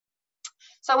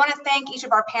So I want to thank each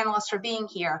of our panelists for being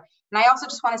here. And I also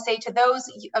just want to say to those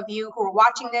of you who are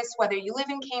watching this, whether you live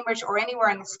in Cambridge or anywhere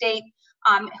in the state,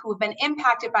 who have been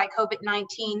impacted by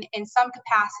COVID-19 in some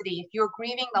capacity, if you're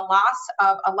grieving the loss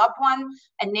of a loved one,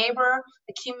 a neighbor,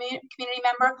 a community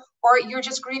member, or you're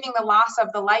just grieving the loss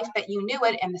of the life that you knew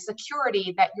it and the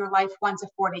security that your life once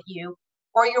afforded you,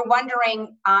 or you're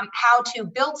wondering how to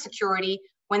build security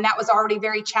when that was already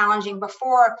very challenging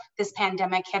before this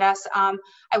pandemic hit us.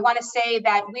 I want to say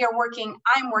that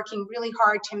I'm working really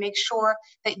hard to make sure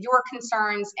that your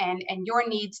concerns and your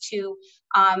needs to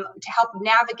help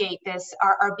navigate this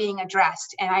are being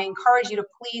addressed. And I encourage you to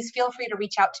please feel free to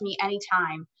reach out to me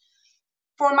anytime.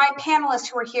 For my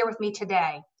panelists who are here with me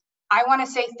today, I want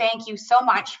to say thank you so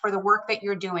much for the work that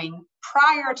you're doing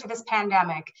prior to this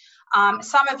pandemic.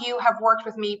 Some of you have worked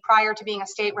with me prior to being a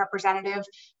state representative.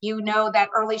 You know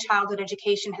that early childhood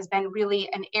education has been really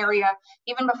an area,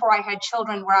 even before I had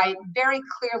children, where I very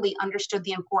clearly understood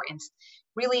the importance.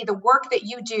 Really, the work that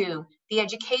you do, the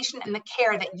education and the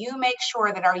care that you make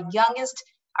sure that our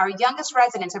youngest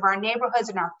residents of our neighborhoods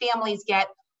and our families get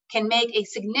can make a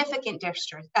significant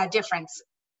difference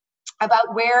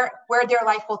about where their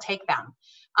life will take them.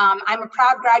 I'm a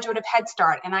proud graduate of Head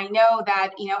Start, and I know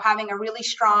that having a really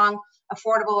strong,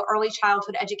 affordable early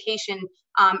childhood education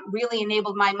really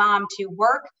enabled my mom to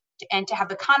work and to have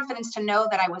the confidence to know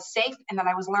that I was safe and that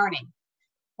I was learning.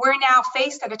 We're now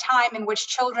faced at a time in which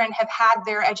children have had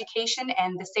their education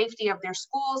and the safety of their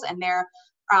schools and their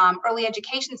early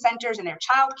education centers and their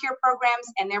childcare programs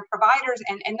and their providers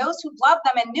and those who loved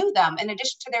them and knew them in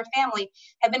addition to their family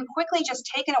have been quickly just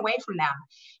taken away from them.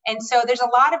 And so there's a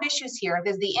lot of issues here.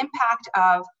 There's the impact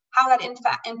of how that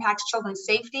impacts children's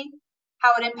safety,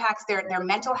 how it impacts their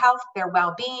mental health, their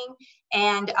well-being,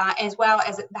 and as well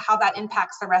as how that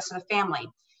impacts the rest of the family.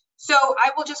 So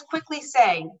I will just quickly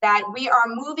say that we are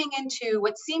moving into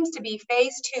what seems to be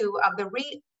phase 2 of the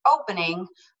reopening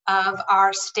of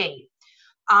our state.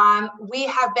 We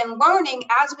have been learning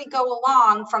as we go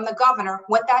along from the governor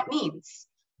what that means.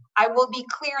 I will be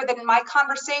clear that in my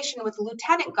conversation with the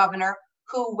Lieutenant Governor,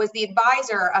 who was the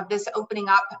advisor of this opening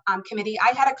up committee,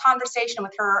 I had a conversation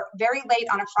with her very late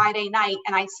on a Friday night,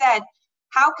 and I said,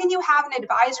 how can you have an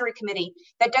advisory committee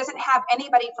that doesn't have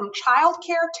anybody from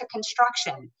childcare to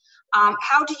construction?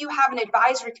 How do you have an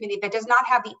advisory committee that does not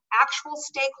have the actual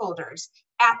stakeholders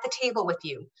at the table with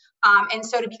you? And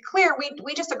so to be clear,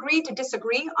 we just agreed to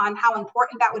disagree on how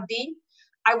important that would be.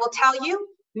 I will tell you,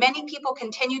 many people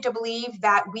continue to believe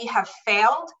that we have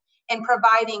failed in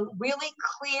providing really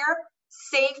clear,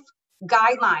 safe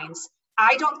guidelines.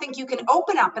 I don't think you can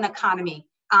open up an economy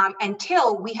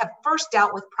until we have first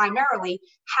dealt with primarily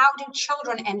how do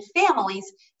children and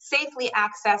families safely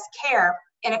access care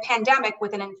in a pandemic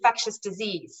with an infectious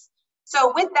disease.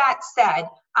 So with that said,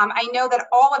 I know that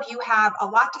all of you have a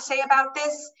lot to say about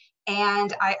this,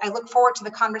 and I look forward to the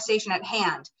conversation at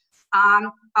hand.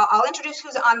 I'll introduce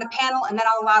who's on the panel, and then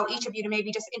I'll allow each of you to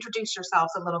maybe just introduce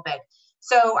yourselves a little bit.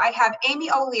 So I have Amy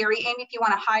O'Leary. Amy, if you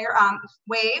want to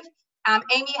wave.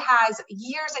 Amy has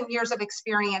years and years of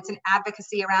experience in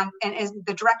advocacy around and is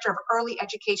the director of early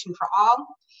education for all.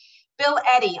 Bill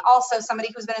Eddy, also somebody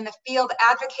who's been in the field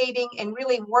advocating and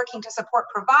really working to support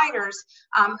providers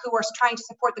who are trying to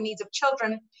support the needs of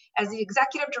children as the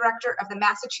executive director of the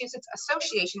Massachusetts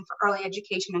Association for Early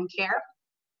Education and Care.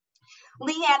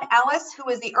 Leanne Ellis, who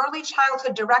is the early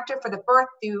childhood director for the birth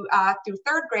through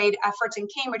third grade efforts in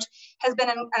Cambridge, has been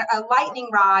a lightning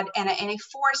rod and a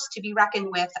force to be reckoned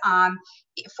with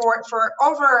for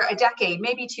over a decade,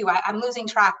 maybe 2. I'm losing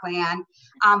track, Leanne.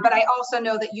 But I also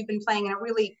know that you've been playing a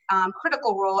really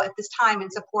critical role at this time in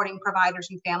supporting providers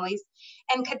and families.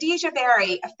 And Khadijah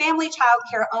Berry, a family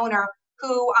childcare owner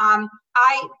who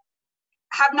I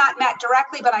have not met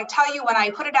directly, but I tell you, when I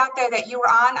put it out there that you were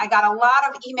on, I got a lot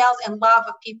of emails and love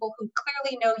of people who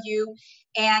clearly know you.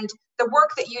 And the work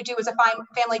that you do as a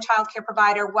family childcare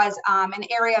provider was an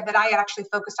area that I had actually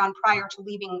focused on prior to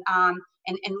leaving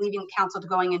and leaving the council to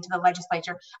going into the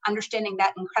legislature, understanding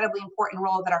that incredibly important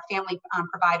role that our family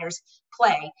providers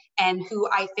play and who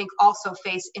I think also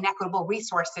face inequitable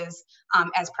resources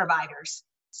as providers.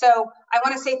 So I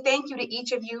want to say thank you to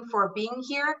each of you for being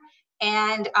here.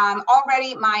 And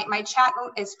already my chat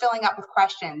room is filling up with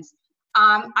questions.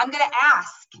 I'm going to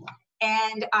ask,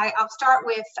 and I'll start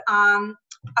with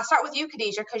you,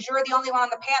 Khadijah, because you're the only one on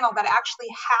the panel that actually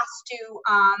has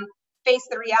to face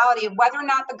the reality of whether or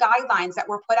not the guidelines that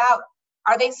were put out,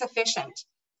 are they sufficient?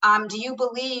 Do you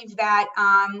believe that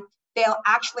they'll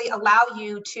actually allow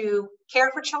you to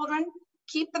care for children,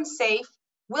 keep them safe?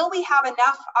 Will we have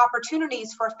enough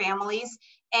opportunities for families?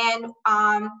 And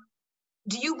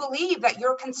do you believe that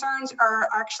your concerns are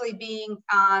actually being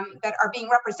that are being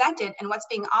represented in what's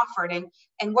being offered,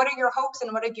 and what are your hopes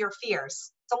and what are your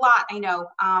fears? It's a lot, I know,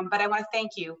 but I want to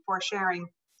thank you for sharing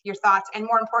your thoughts and,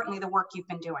 more importantly, the work you've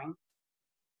been doing.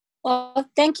 Well,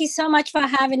 thank you so much for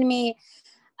having me.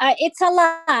 It's a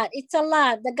lot. It's a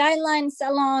lot. The guidelines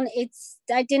alone,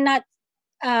 I did not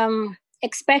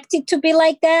expect it to be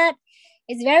like that.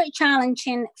 It's very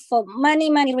challenging for many,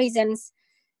 many reasons.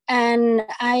 And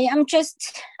I'm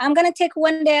going to take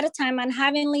one day at a time. I'm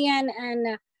having Leanne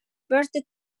and Bert,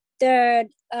 the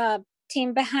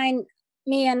team behind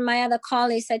me and my other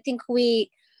colleagues. I think we're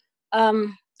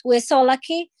so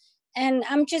lucky. And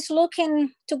I'm just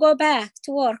looking to go back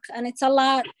to work. And it's a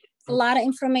lot of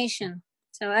information.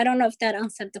 So I don't know if that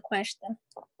answered the question.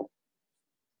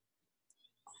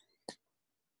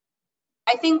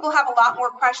 I think we'll have a lot more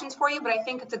questions for you, but I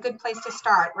think it's a good place to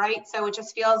start, right? So it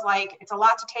just feels like it's a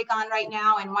lot to take on right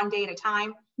now and one day at a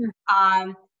time.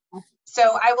 So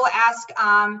I will ask,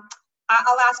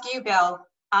 I'll ask you, Bill,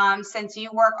 since you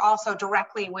work also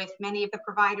directly with many of the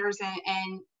providers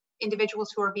and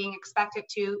individuals who are being expected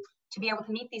to be able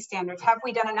to meet these standards. Have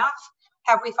we done enough?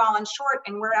 Have we fallen short?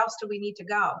 And where else do we need to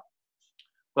go?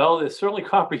 Well, it's certainly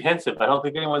comprehensive. I don't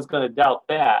think anyone's going to doubt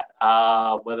that.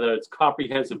 Whether it's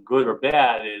comprehensive, good or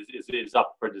bad, is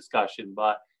up for discussion.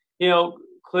 But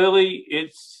clearly,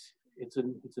 it's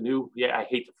a new. Yeah, I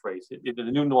hate the phrase. It's the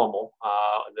new normal.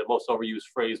 The most overused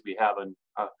phrase we have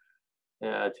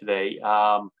today.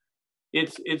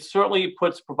 It certainly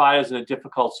puts providers in a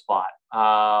difficult spot.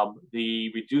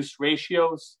 The reduced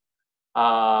ratios.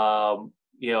 The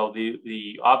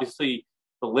obviously.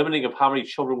 The limiting of how many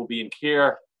children will be in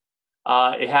care,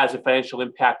 it has a financial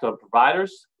impact on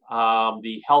providers.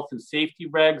 The health and safety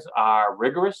regs are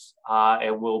rigorous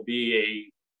and will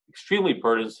be extremely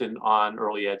burdensome on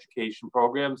early education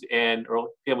programs and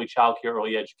family child care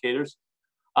early educators.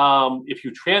 If you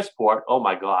transport, oh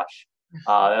my gosh,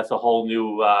 that's a whole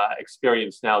new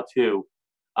experience now too.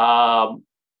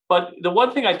 But the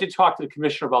one thing I did talk to the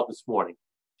commissioner about this morning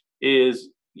is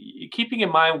keeping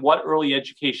in mind what early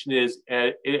education is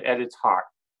at its heart.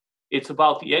 It's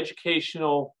about the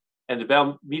educational and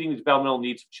meeting the developmental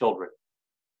needs of children.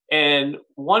 And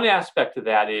one aspect of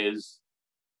that is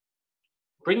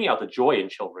bringing out the joy in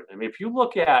children. I mean, if you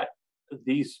look at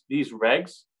these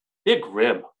regs, they're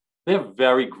grim. They're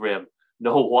very grim.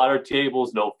 No water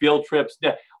tables, no field trips.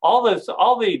 All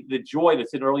the joy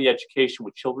that's in early education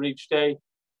with children each day.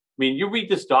 I mean, you read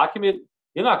this document,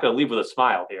 you're not going to leave with a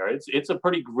smile here. It's a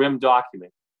pretty grim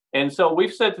document. And so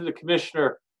we've said to the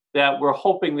commissioner that we're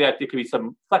hoping that there could be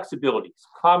some flexibility,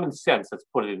 some common sense that's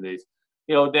put in these,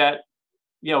 that,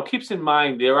 keeps in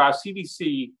mind there are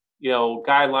CDC,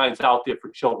 guidelines out there for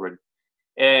children.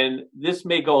 And this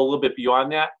may go a little bit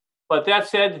beyond that. But that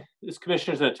said, this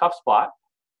commissioner's in a tough spot.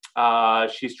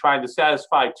 She's trying to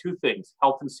satisfy two things,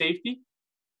 health and safety,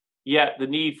 yet the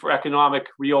need for economic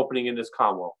reopening in this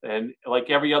Commonwealth. And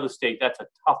like every other state, that's a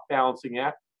tough balancing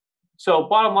act. So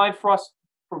bottom line for us,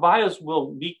 providers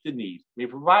will meet the need. I mean,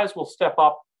 providers will step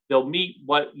up. They'll meet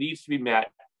what needs to be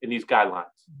met in these guidelines.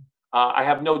 I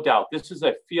have no doubt. This is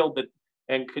a field that,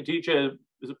 and Khadija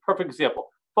is a perfect example.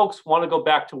 Folks want to go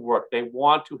back to work. They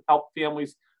want to help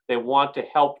families. They want to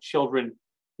help children,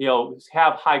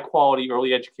 have high quality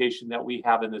early education that we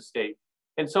have in this state.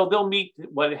 And so they'll meet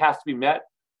what it has to be met.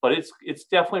 But it's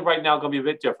definitely right now going to be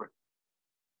a bit different.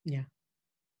 Yeah.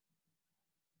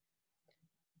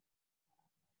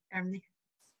 I'm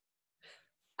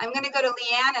going to go to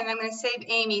Leanne, and I'm going to save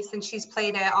Amy since she's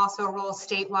played also a role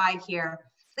statewide here.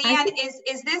 Leanne,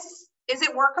 is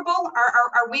it workable?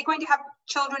 Are we going to have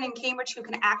children in Cambridge who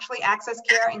can actually access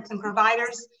care, and can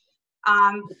providers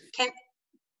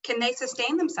can they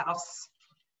sustain themselves?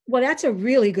 Well, that's a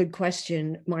really good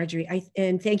question, Marjorie.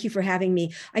 And thank you for having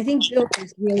me. I think Bill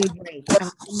is really great.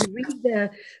 You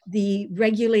read the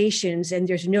regulations, and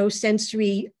there's no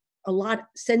sensory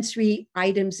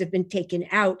items have been taken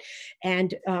out,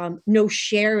 and no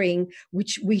sharing,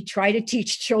 which we try to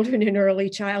teach children in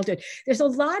early childhood. There's a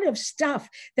lot of stuff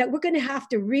that we're going to have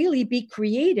to really be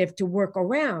creative to work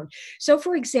around. So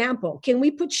for example, can we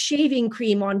put shaving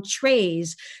cream on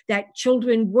trays that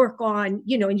children work on,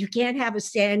 and you can't have a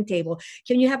sand table?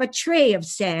 Can you have a tray of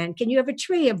sand? Can you have a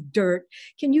tray of dirt?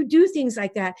 Can you do things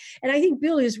like that? And I think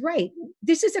Bill is right.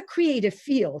 This is a creative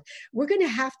field. We're going to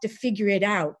have to figure it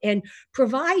out and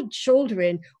provide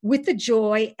children with the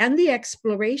joy and the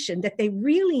exploration that they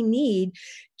really need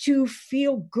to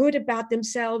feel good about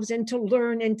themselves and to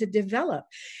learn and to develop.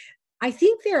 I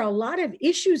think there are a lot of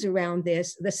issues around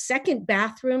this. The second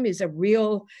bathroom is a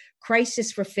real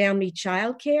crisis for family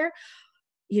childcare.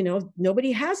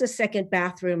 nobody has a second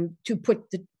bathroom to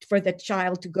for the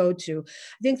child to go to.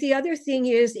 I think the other thing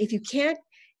is, if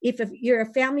you're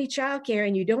a family childcare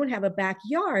and you don't have a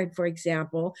backyard, for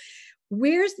example,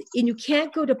 and you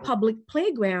can't go to public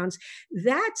playgrounds,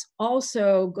 that's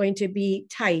also going to be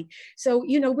tight. So,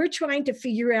 we're trying to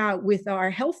figure out with our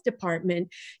health department,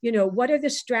 what are the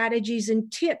strategies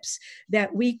and tips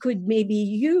that we could maybe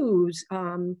use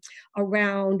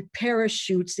around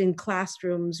parachutes in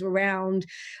classrooms, around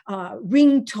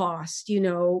ring toss,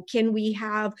 can we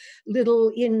have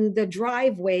in the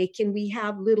driveway, can we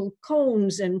have little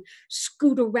cones and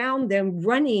scoot around them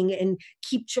running and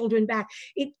keep children back?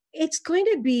 It's going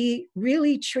to be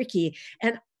really tricky.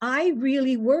 And I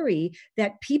really worry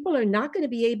that people are not going to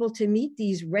be able to meet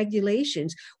these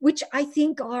regulations, which I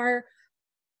think are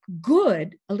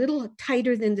good, a little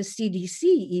tighter than the CDC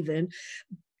even,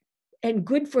 and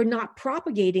good for not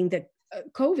propagating the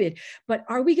COVID. But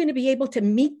are we going to be able to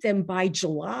meet them by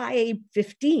July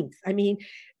 15th? I mean,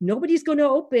 nobody's going to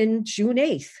open June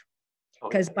 8th.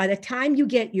 Because by the time you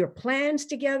get your plans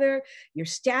together, your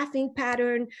staffing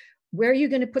pattern, where you're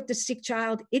going to put the sick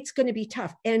child, it's going to be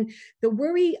tough. And the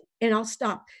worry, and I'll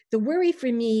stop, the worry for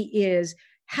me is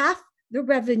half the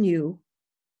revenue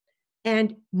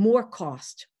and more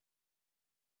cost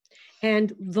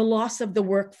and the loss of the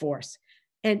workforce.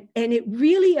 And it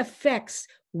really affects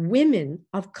women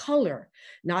of color,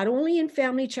 not only in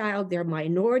family child, they're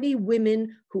minority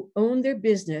women who own their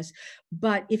business.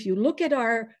 But if you look at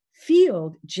our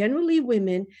field, generally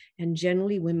women and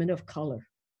generally women of color.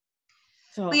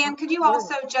 So, Leanne, could you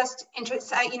also just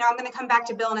introduce, I'm going to come back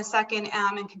to Bill in a second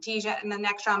and Khadijah in the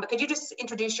next round, but could you just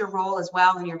introduce your role as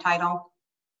well and your title?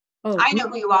 I know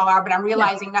who you all are, but I'm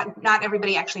realizing not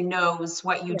everybody actually knows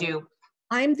what you do.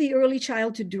 I'm the early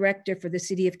childhood director for the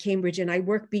city of Cambridge, and I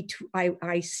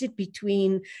I sit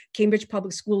between Cambridge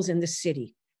Public Schools and the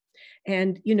city.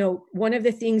 And, one of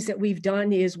the things that we've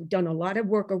done is we've done a lot of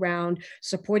work around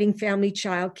supporting family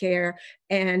childcare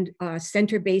and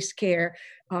center-based care,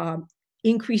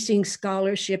 increasing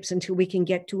scholarships until we can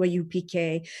get to a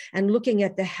UPK, and looking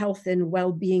at the health and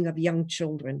well-being of young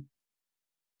children.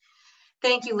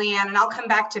 Thank you, Leanne. And I'll come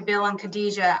back to Bill and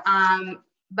Khadijah.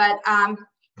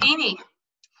 Amy,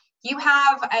 you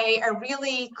have a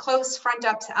really close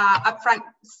upfront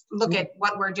look at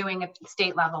what we're doing at the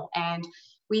state level. And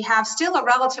we have still a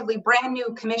relatively brand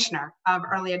new commissioner of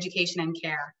early education and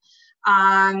care.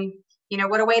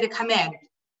 What a way to come in.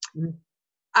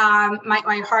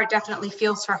 My heart definitely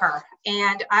feels for her.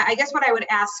 And I guess what I would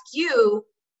ask you,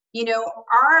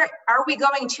 are we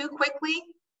going too quickly?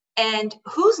 And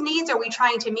whose needs are we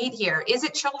trying to meet here? Is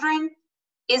it children?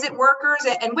 Is it workers?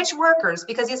 And which workers?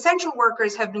 Because the essential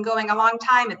workers have been going a long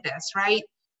time at this, right?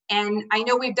 And I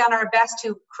know we've done our best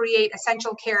to create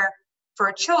essential care for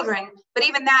children, but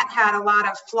even that had a lot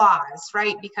of flaws,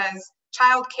 right? Because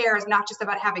childcare is not just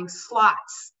about having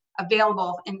slots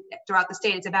available throughout the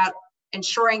state. It's about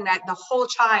ensuring that the whole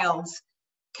child's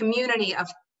community of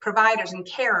providers and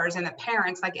carers and the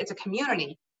parents, like it's a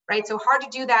community, right? So hard to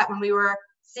do that when we were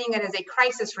seeing it as a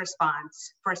crisis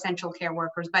response for essential care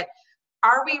workers. But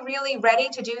are we really ready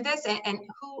to do this? And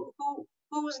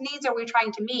whose needs are we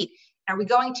trying to meet? Are we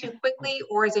going too quickly,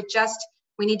 or is it just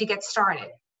we need to get started?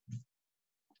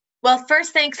 Well,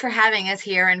 first, thanks for having us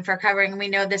here and for covering. We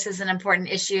know this is an important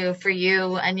issue for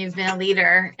you, and you've been a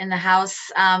leader in the House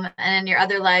and in your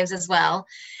other lives as well.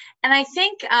 And I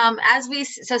think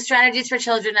so Strategies for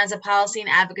Children as a policy and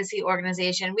advocacy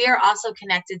organization, we are also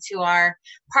connected to our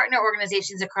partner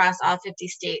organizations across all 50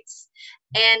 states.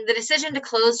 And the decision to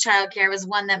close childcare was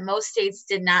one that most states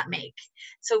did not make.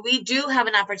 So we do have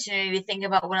an opportunity to think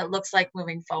about what it looks like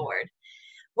moving forward.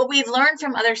 What we've learned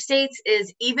from other states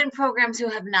is even programs who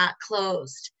have not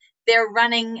closed, they're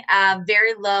running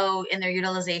very low in their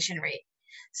utilization rate.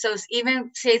 So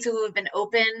even states who have been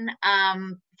open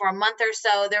for a month or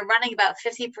so, they're running about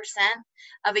 50%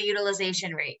 of a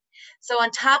utilization rate. So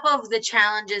on top of the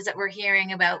challenges that we're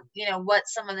hearing about, what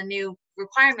some of the new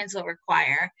requirements will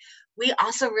require, we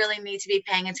also really need to be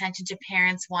paying attention to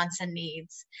parents' wants and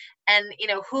needs. And,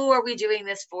 who are we doing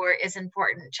this for is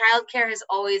important. Childcare has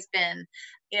always been,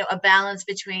 a balance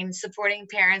between supporting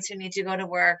parents who need to go to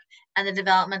work and the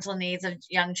developmental needs of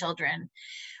young children.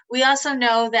 We also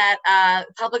know that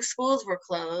public schools were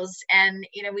closed, and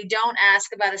we don't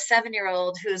ask about a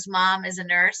 7-year-old whose mom is a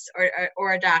nurse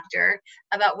or a doctor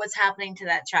about what's happening to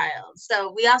that child.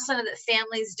 So we also know that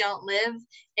families don't live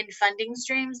in funding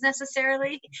streams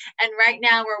necessarily, and right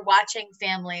now we're watching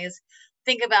families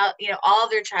think about all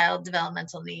of their child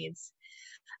developmental needs.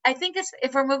 I think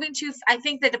if we're moving to, I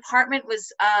think the department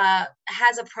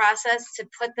has a process to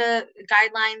put the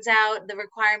guidelines out, the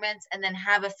requirements, and then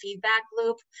have a feedback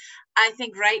loop. I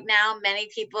think right now, many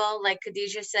people, like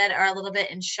Khadijah said, are a little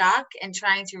bit in shock and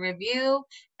trying to review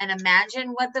and imagine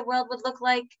what the world would look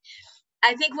like.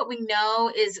 I think what we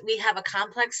know is we have a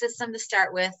complex system to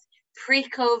start with.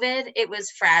 Pre-COVID, it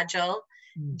was fragile.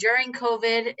 During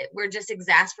COVID, we're just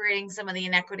exasperating some of the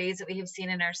inequities that we have seen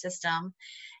in our system.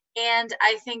 And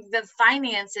I think the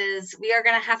finances, we are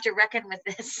going to have to reckon with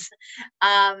this.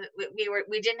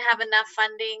 We didn't have enough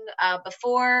funding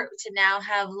before to now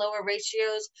have lower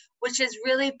ratios, which is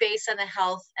really based on the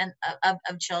health and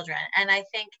of children. And I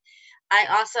think I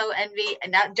also envy,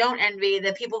 and don't envy,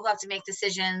 the people who have to make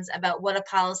decisions about what a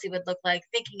policy would look like,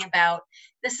 thinking about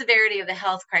the severity of the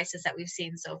health crisis that we've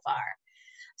seen so far.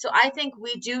 So I think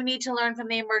we do need to learn from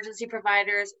the emergency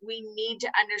providers. We need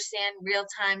to understand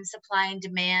real-time supply and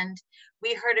demand.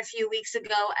 We heard a few weeks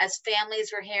ago, as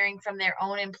families were hearing from their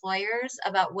own employers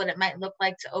about what it might look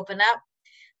like to open up,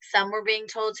 some were being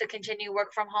told to continue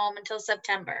work from home until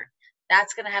September.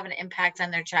 That's going to have an impact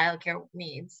on their childcare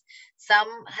needs.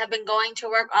 Some have been going to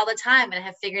work all the time and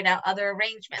have figured out other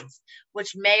arrangements,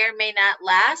 which may or may not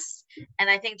last. And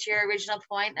I think to your original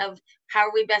point of how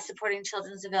are we best supporting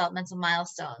children's developmental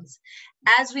milestones?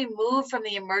 As we move from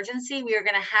the emergency, we are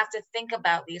going to have to think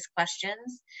about these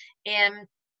questions. And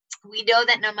we know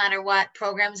that no matter what,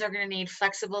 programs are going to need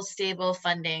flexible, stable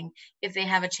funding if they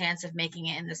have a chance of making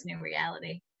it in this new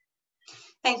reality.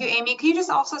 Thank you, Amy. Can you just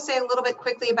also say a little bit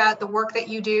quickly about the work that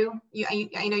you do?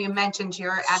 I know you mentioned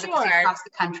your advocacy across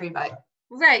the country, but.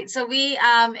 Right. So we,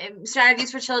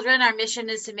 Strategies for Children, our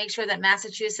mission is to make sure that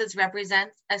Massachusetts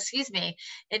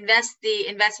invest the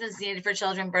investments needed for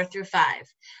children birth through 5.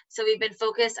 So we've been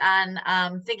focused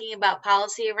on thinking about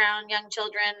policy around young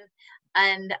children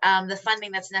and the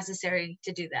funding that's necessary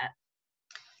to do that.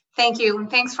 Thank you. And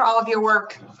thanks for all of your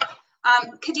work.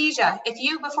 Khadijah,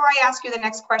 before I ask you the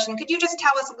next question, could you just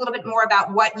tell us a little bit more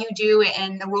about what you do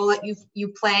and the role that you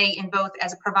play in both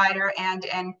as a provider and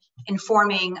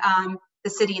informing the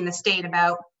city and the state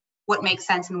about what makes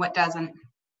sense and what doesn't?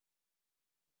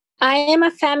 I am a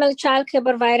family childcare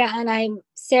provider and I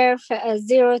serve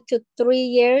 0 to 3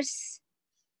 years.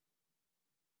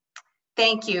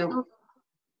 Thank you.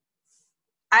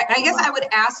 I guess I would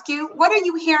ask you, what are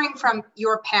you hearing from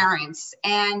your parents,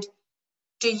 and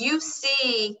do you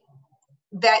see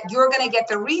that you're going to get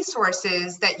the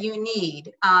resources that you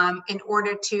need in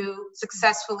order to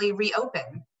successfully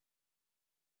reopen?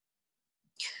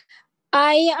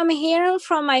 I am hearing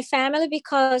from my family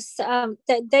because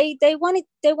they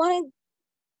wanted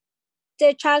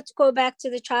their child to go back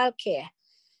to the childcare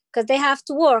because they have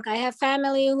to work. I have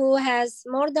family who has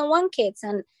more than 1 kid,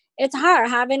 and it's hard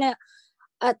having a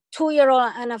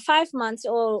 2-year-old and a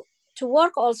 5-month-old to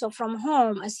work also from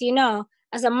home, as you know,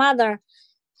 as a mother.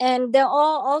 And they're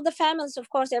all the families, of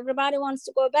course, everybody wants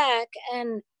to go back.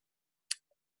 And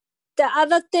the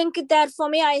other thing that for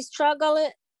me, I struggle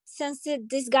since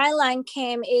this guideline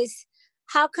came is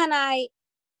how can I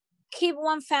keep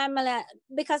one family,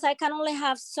 because I can only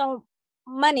have so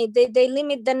many. They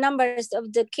limit the numbers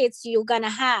of the kids you're gonna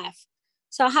have.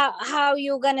 So how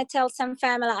you gonna tell some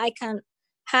family I can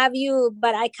have you,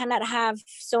 but I cannot have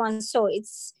so and so?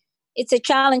 It's a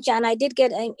challenge. And I did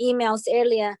get emails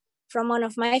earlier from one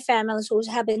of my families who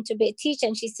happened to be a teacher,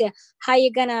 and she said, how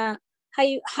you gonna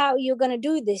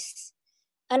do this?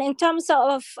 And in terms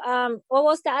of what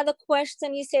was the other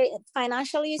question you say?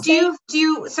 Financially, so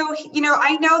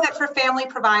I know that for family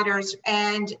providers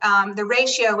and the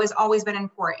ratio has always been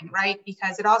important, right?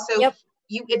 Because it also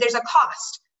there's a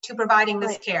cost to providing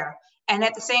this care, and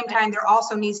at the same time there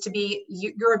also needs to be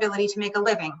your ability to make a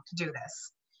living to do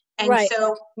this. And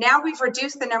so now we've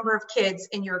reduced the number of kids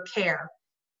in your care.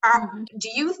 Do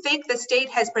you think the state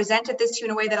has presented this to you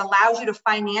in a way that allows you to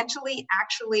financially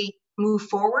actually move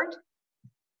forward?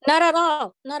 Not at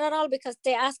all, because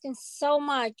they're asking so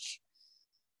much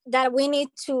that we need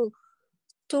to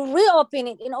reopen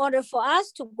it in order for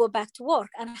us to go back to work.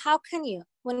 And how can you,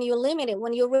 when you limit it,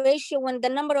 when the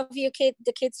number of your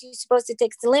the kids you're supposed to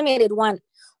take is limited one,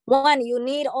 you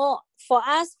need all, for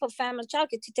us, for family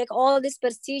childcare, to take all these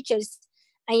procedures,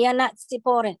 and you're not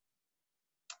supporting.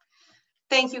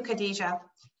 Thank you, Khadijah.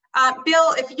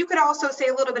 Bill, if you could also say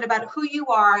a little bit about who you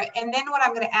are, and then what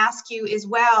I'm going to ask you as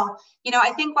well.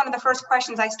 I think one of the first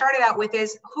questions I started out with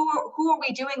is who are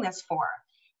we doing this for?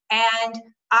 And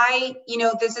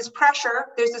there's this pressure,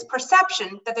 there's this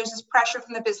perception that there's this pressure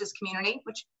from the business community,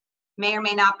 which may or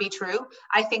may not be true.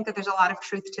 I think that there's a lot of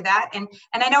truth to that, and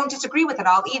I don't disagree with it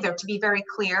all either, to be very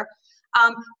clear.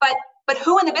 But but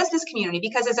who in the business community?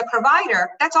 Because as a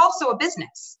provider, that's also a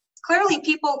business. Clearly,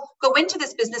 people go into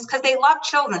this business because they love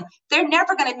children. They're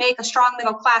never going to make a strong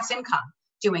middle class income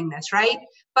doing this, right?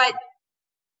 But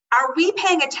are we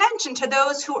paying attention to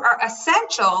those who are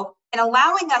essential in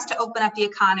allowing us to open up the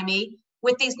economy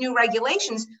with these new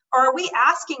regulations? Or are we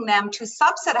asking them to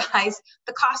subsidize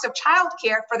the cost of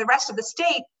childcare for the rest of the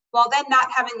state while then not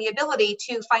having the ability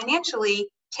to financially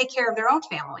take care of their own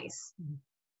families?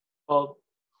 Well,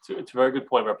 it's a very good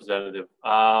point, Representative.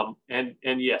 And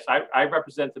yes, I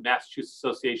represent the Massachusetts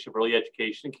Association of Early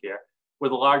Education and Care. We're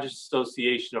the largest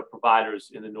association of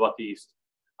providers in the Northeast.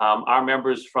 Our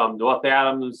members from North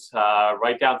Adams,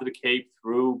 right down to the Cape,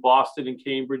 through Boston and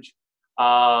Cambridge,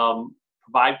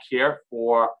 provide care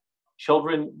for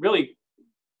children, really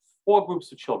 4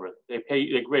 groups of children. They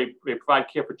provide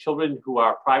care for children who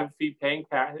are private fee paying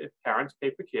parents,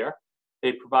 pay for care.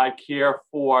 They provide care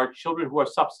for children who are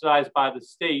subsidized by the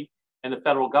state and the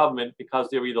federal government because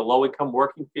they're either low-income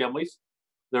working families,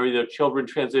 they're either children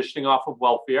transitioning off of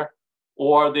welfare,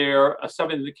 or they're,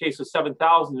 in the case of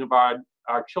 7,000 of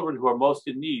our children who are most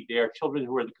in need, they are children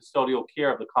who are in the custodial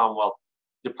care of the Commonwealth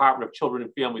Department of Children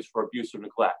and Families for abuse or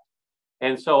neglect.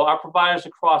 And so our providers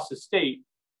across the state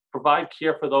provide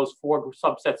care for those 4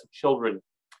 subsets of children.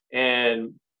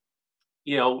 And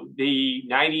you know, the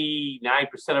 99%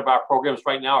 of our programs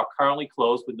right now are currently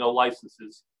closed with no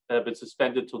licenses that have been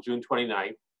suspended until June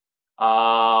 29th.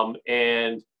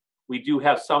 And we do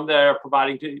have some that are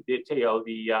providing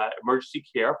the emergency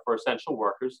care for essential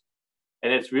workers.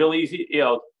 And it's real easy,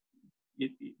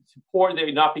 it's important that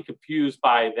you not be confused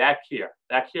by that care.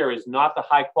 That care is not the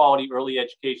high quality early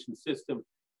education system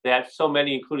that so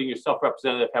many, including yourself,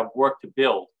 Representative, have worked to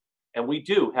build. And we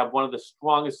do have one of the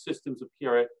strongest systems of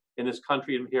care in this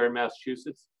country and here in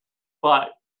Massachusetts,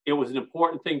 but it was an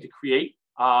important thing to create.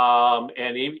 And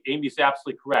Amy's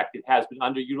absolutely correct. It has been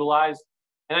underutilized.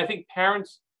 And I think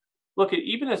parents, look,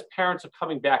 even as parents are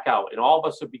coming back out and all of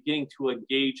us are beginning to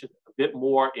engage a bit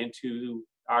more into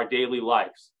our daily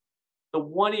lives, the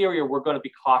one area we're going to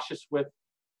be cautious with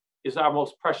is our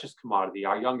most precious commodity,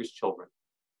 our youngest children.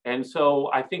 And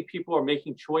so I think people are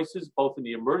making choices both in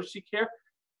the emergency care,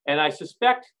 and I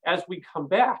suspect as we come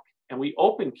back and we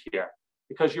open care,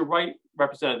 because you're right,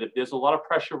 Representative, there's a lot of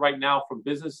pressure right now from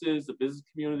businesses, the business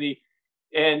community,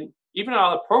 and even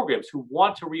other programs who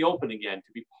want to reopen again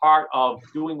to be part of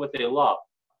doing what they love.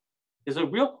 There's a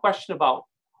real question about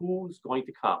who's going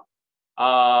to come.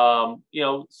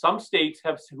 Some states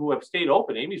who have stayed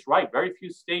open. Amy's right. Very few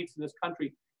states in this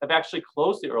country have actually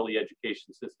closed the early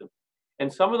education system.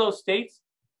 And some of those states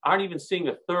aren't even seeing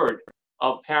a third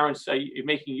of parents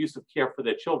making use of care for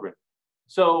their children.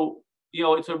 So,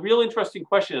 it's a real interesting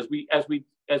question as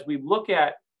we look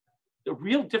at the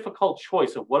real difficult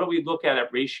choice of what do we look at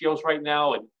ratios right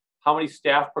now and how many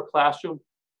staff per classroom.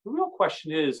 The real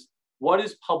question is, what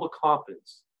is public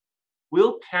confidence?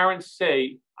 Will parents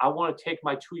say, I want to take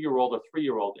my 2-year-old or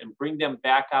 3-year-old and bring them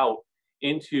back out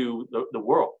into the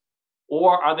world?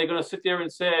 Or are they going to sit there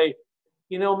and say,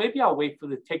 maybe I'll wait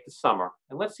take the summer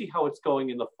and let's see how it's going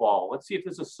in the fall. Let's see if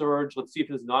there's a surge. Let's see if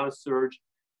there's not a surge.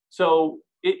 So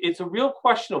it's a real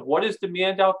question of what is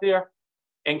demand out there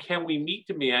and can we meet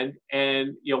demand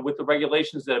and, with the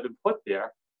regulations that have been put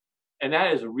there. And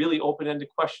that is a really open-ended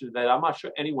question that I'm not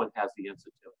sure anyone has the answer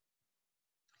to.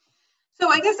 So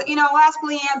I guess, I'll ask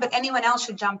Leanne, but anyone else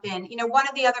should jump in. One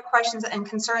of the other questions and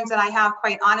concerns that I have,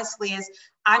 quite honestly, is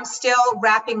I'm still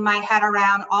wrapping my head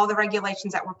around all the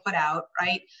regulations that were put out,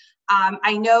 right?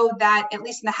 I know that at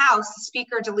least in the House,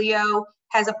 Speaker DeLeo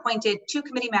has appointed 2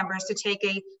 committee members to take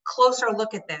a closer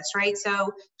look at this, right?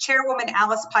 So Chairwoman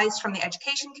Alice Pice from the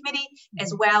Education Committee,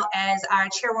 as well as our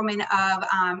Chairwoman of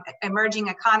Emerging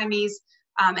Economies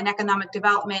and Economic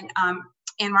Development,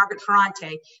 and Margaret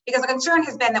Ferrante, because the concern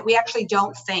has been that we actually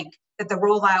don't think that the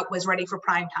rollout was ready for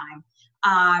prime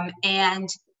time. And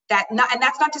that's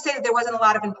not to say that there wasn't a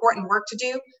lot of important work to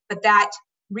do, but that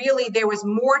really there was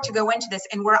more to go into this.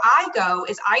 And where I go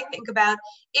is I think about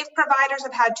if providers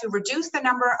have had to reduce the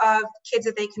number of kids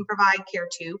that they can provide care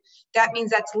to, that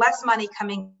means that's less money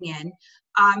coming in.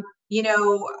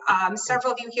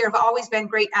 Several of you here have always been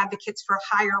great advocates for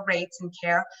higher rates in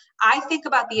care. I think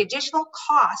about the additional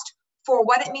cost for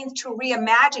what it means to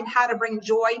reimagine how to bring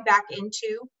joy back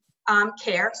into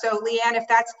care. So Leanne, if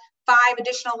that's 5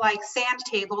 additional sand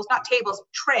tables, not tables,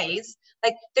 trays,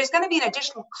 there's going to be an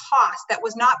additional cost that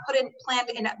was not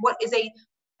planned in what is a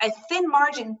a thin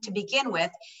margin to begin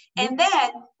with. And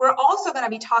then we're also going to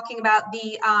be talking about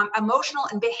the emotional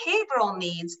and behavioral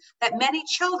needs that many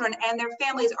children and their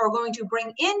families are going to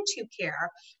bring into care.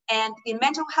 And the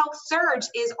mental health surge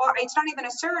it's not even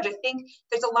a surge. I think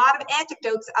there's a lot of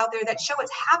anecdotes out there that show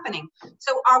it's happening.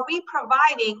 So are we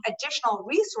providing additional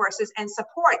resources and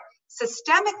support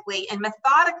systemically and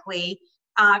methodically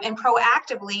and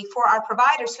proactively for our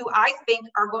providers, who I think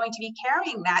are going to be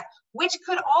carrying that, which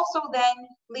could also then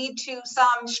lead to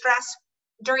some stress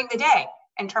during the day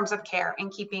in terms of care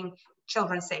and keeping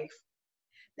children safe?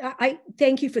 I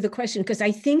thank you for the question, because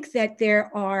I think that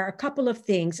there are a couple of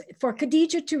things. For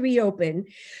Khadija to reopen,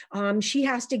 she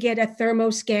has to get a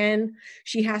thermoscan,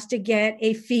 she has to get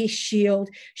a face shield,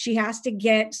 she has to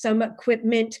get some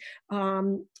equipment,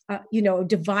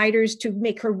 dividers to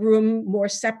make her room more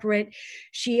separate.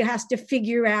 She has to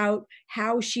figure out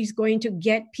how she's going to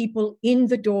get people in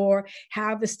the door,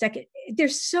 have the second.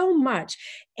 There's so much.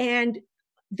 And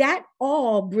that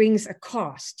all brings a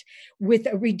cost with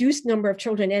a reduced number of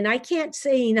children. And I can't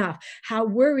say enough how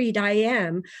worried I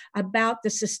am about the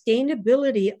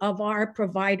sustainability of our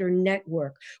provider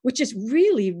network, which is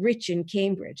really rich in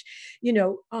Cambridge,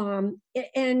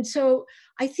 and so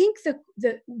I think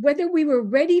whether we were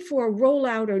ready for a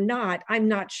rollout or not, I'm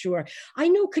not sure. I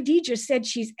know Khadija said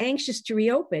she's anxious to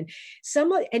reopen.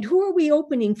 And who are we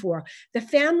opening for? The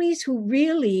families who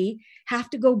really have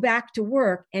to go back to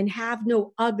work and have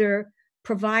no other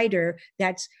provider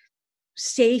that's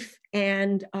safe.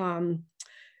 And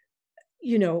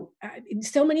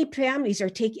so many families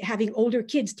are having older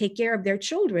kids take care of their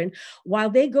children while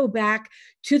they go back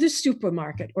to the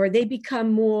supermarket or they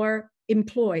become more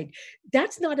employed.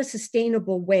 That's not a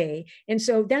sustainable way. And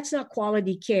so that's not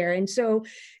quality care. And so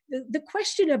the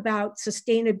question about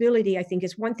sustainability, I think,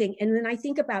 is one thing. And then I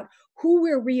think about who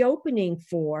we're reopening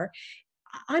for.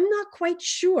 I'm not quite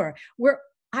sure.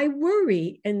 I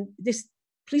worry, and this,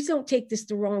 please don't take this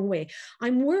the wrong way,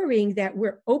 I'm worrying that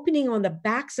we're opening on the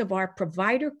backs of our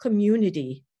provider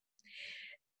community,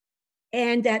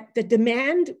 and that the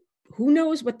demand, who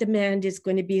knows what demand is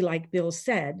going to be, like Bill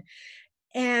said,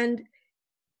 and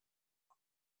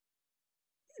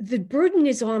the burden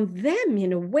is on them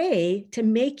in a way to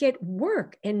make it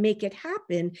work and make it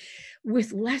happen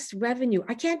with less revenue.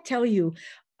 I can't tell you,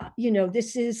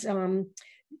 this is, my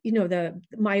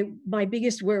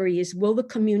biggest worry is, will the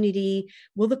community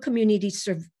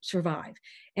survive?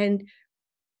 And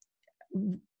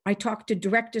I talk to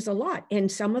directors a lot,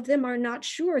 and some of them are not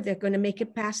sure they're going to make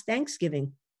it past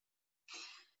Thanksgiving.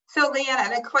 So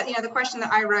Leanna, the question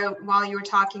that I wrote while you were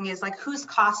talking is, like, whose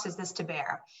cost is this to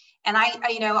bear? And I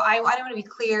want to be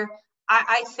clear.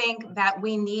 I think that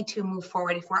we need to move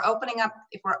forward. If we're opening up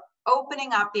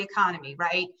the economy,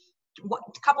 right?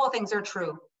 A couple of things are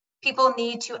true. People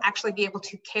need to actually be able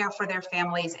to care for their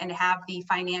families and have the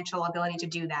financial ability to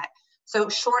do that. So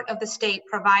short of the state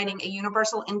providing a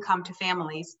universal income to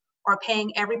families, or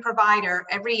paying every provider,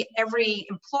 every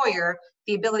employer,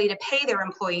 the ability to pay their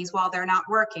employees while they're not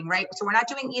working, right? So we're not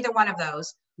doing either one of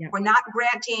those. Yeah. We're not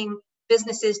granting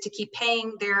businesses to keep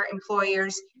paying their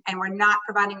employers, and we're not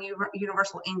providing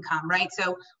universal income, right?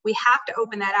 So we have to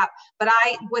open that up. But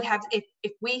I would have, if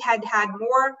we had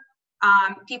more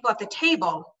people at the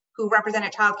table who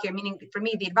represented childcare, meaning for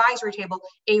me, the advisory table,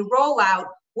 a rollout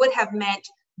would have meant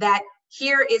that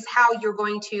here is how you're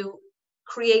going to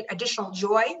create additional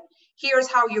joy.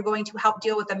 Here's how you're going to help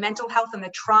deal with the mental health and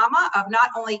the trauma of not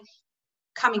only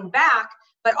coming back,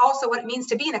 but also what it means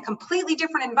to be in a completely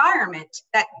different environment,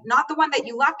 that not the one that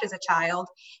you left as a child,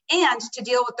 and to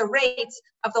deal with the rates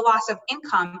of the loss of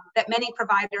income that many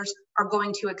providers are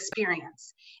going to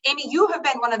experience. Amy, you have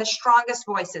been one of the strongest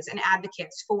voices and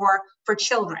advocates for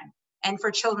children and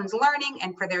for children's learning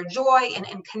and for their joy, and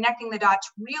connecting the dots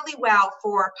really well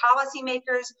for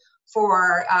policymakers,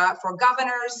 for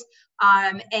governors.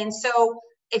 And so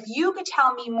if you could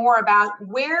tell me more about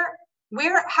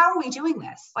how are we doing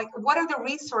this? Like, what are the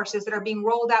resources that are being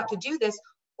rolled out to do this?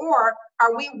 Or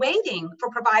are we waiting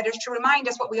for providers to remind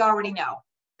us what we already know,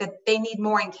 that they need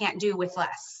more and can't do with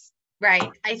less?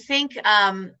 Right. I think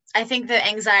the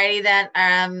anxiety that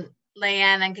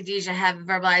Leanne and Khadija have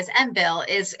verbalized, and Bill,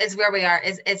 is where we are.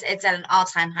 It's at an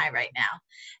all-time high right now.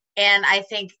 And I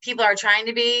think people are trying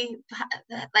to be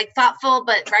like thoughtful,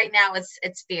 but right now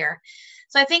it's fear.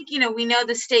 So I think, we know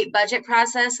the state budget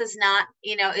process is not,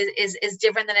 is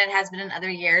different than it has been in other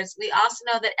years. We also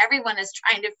know that everyone is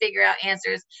trying to figure out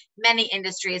answers, many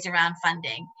industries, around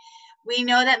funding. We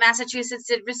know that Massachusetts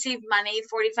did receive money,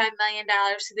 $45 million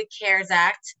through the CARES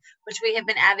Act, which we have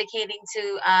been advocating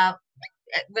to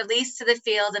release to the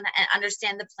field and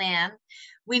understand the plan.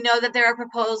 We know that there are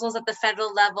proposals at the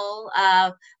federal level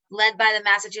led by the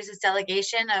Massachusetts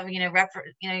delegation of,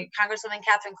 Congresswoman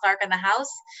Catherine Clark in the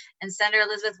House and Senator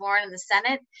Elizabeth Warren in the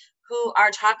Senate, who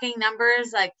are talking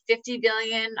numbers like 50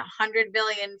 billion, 100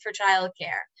 billion for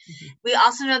childcare. Mm-hmm. We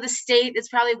also know the state is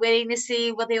probably waiting to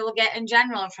see what they will get in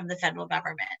general from the federal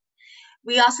government.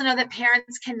 We also know that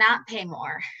parents cannot pay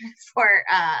more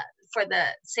for the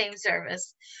same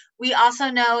service. We also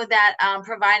know that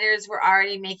providers were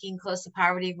already making close to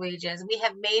poverty wages. We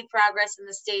have made progress in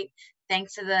the state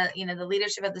thanks to the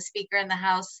leadership of the Speaker in the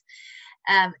House.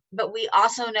 But we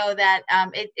also know that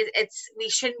we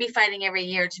shouldn't be fighting every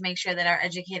year to make sure that our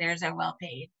educators are well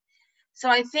paid. So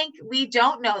I think we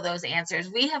don't know those answers.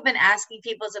 We have been asking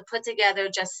people to put together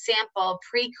just sample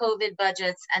pre-COVID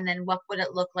budgets and then what would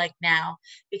it look like now?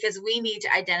 Because we need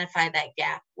to identify that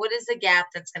gap. What is the gap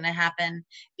that's going to happen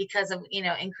because of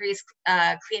increased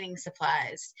cleaning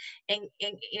supplies? And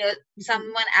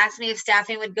someone asked me if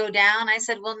staffing would go down. I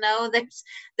said, well, no. There's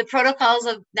the protocols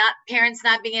of parents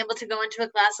not being able to go into a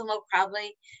classroom will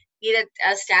probably need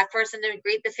a staff person to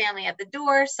greet the family at the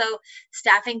door, so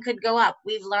staffing could go up.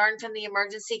 We've learned from the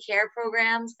emergency care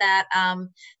programs that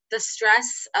the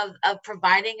stress of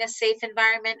providing a safe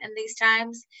environment in these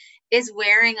times is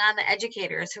wearing on the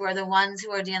educators, who are the ones who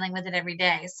are dealing with it every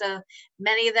day. So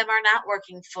many of them are not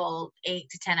working full 8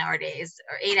 to 10 hour days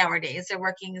or 8 hour days. They're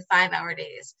working 5 hour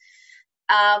days.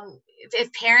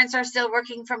 If parents are still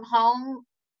working from home,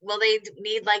 will they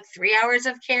need like 3 hours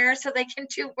of care so they can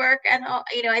do work at home?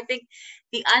 I think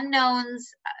the unknowns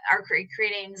are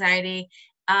creating anxiety,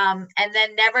 and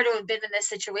then never to have been in this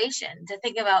situation to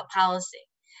think about policy.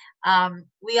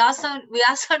 We also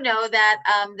know that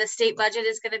the state budget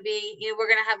is going to be, we're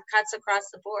going to have cuts across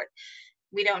the board.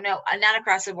 We don't know, not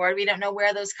across the board. We don't know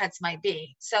where those cuts might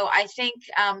be. So I think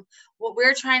what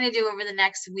we're trying to do over the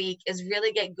next week is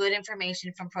really get good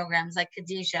information from programs like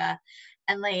Khadijah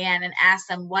and Leanne and ask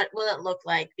them, what will it look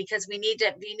like? Because we need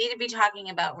to be talking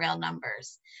about real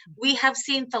numbers. We have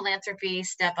seen philanthropy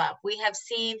step up. We have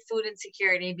seen food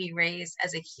insecurity be raised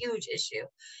as a huge issue.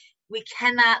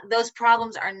 Those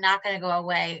problems are not going to go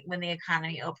away when the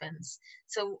economy opens.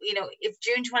 So, if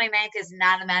June 29th is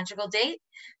not a magical date,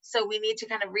 so we need to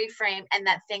kind of reframe and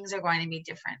that things are going to be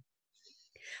different.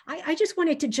 I just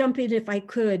wanted to jump in if I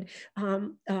could,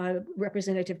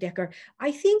 Representative Decker.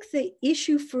 I think the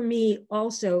issue for me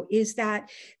also is that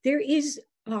there is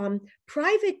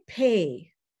private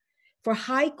pay for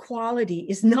high quality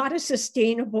is not a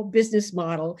sustainable business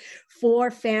model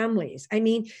for families. I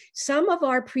mean, some of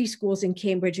our preschools in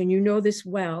Cambridge, and you know this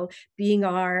well, being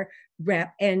our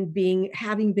rep and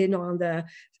having been on the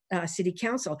city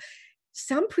council,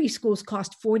 some preschools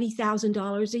cost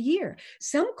 $40,000 a year.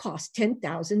 Some cost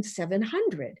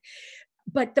 $10,700.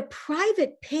 But the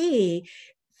private pay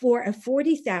for a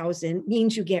 $40,000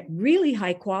 means you get really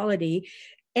high quality,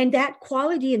 and that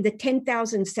quality in the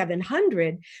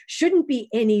 $10,700 shouldn't be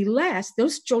any less.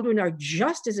 Those children are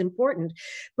just as important,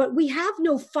 but we have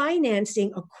no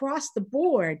financing across the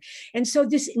board. And so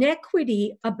this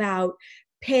inequity about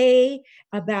pay,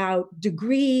 about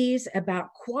degrees,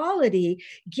 about quality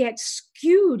gets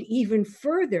skewed even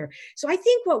further. So I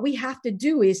think what we have to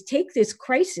do is take this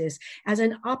crisis as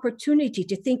an opportunity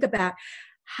to think about,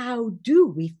 how do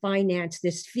we finance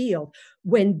this field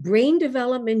when brain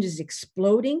development is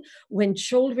exploding, when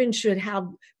children should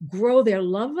grow their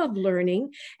love of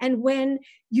learning, and when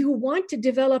you want to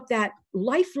develop that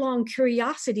lifelong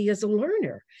curiosity as a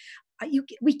learner?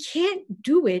 We can't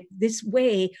do it this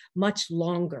way much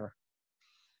longer.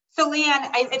 So Leanne,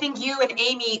 I think you and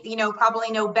Amy, probably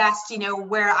know best,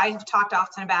 where I've talked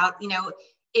often about,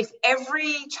 if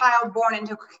every child born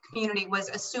into a community was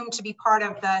assumed to be part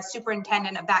of the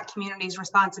superintendent of that community's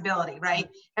responsibility, right?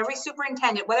 Every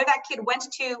superintendent, whether that kid went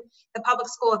to the public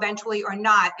school eventually or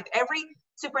not, if every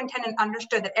superintendent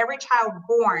understood that every child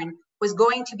born was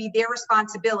going to be their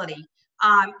responsibility,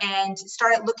 and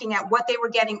started looking at what they were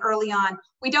getting early on.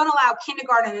 We don't allow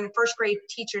kindergarten and first grade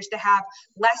teachers to have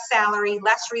less salary,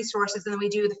 less resources than we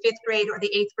do the 5th grade or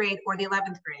the 8th grade or the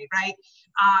 11th grade, right?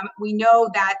 We know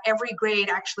that every grade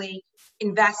actually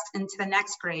invests into the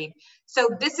next grade. So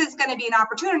this is going to be an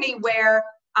opportunity where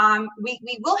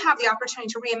we will have the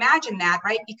opportunity to reimagine that,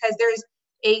 right? Because there's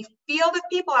a field of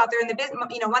people out there in the business.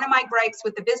 One of my gripes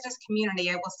with the business community,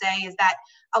 I will say, is that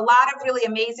a lot of really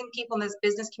amazing people in this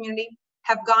business community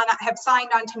have signed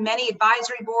on to many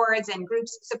advisory boards and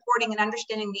groups supporting and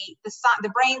understanding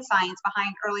the brain science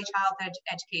behind early childhood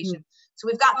education. So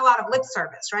we've gotten a lot of lip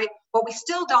service, right? What we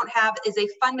still don't have is a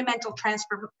fundamental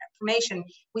transformation.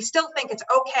 We still think it's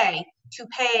okay to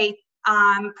pay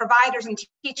providers and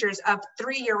teachers of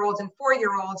 3-year-olds and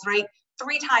 4-year-olds, right,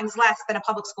 3 times less than a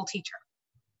public school teacher.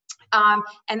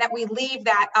 And that we leave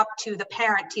that up to the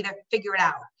parent to either figure it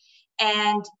out.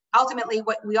 And ultimately,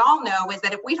 what we all know is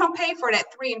that if we don't pay for it at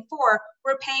 3 and 4,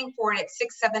 we're paying for it at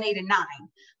 6, 7, 8, and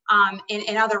 9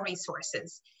 in other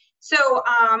resources. So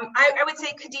I would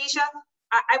say, Khadijah,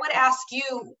 I would ask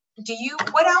you,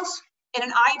 what else in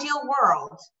an ideal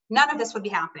world, none of this would be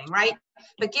happening, right?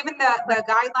 But given the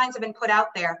guidelines have been put out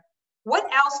there, what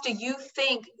else do you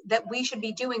think that we should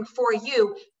be doing for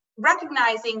you,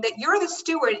 recognizing that you're the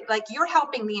steward, like you're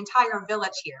helping the entire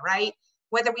village here, right?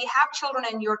 Whether we have children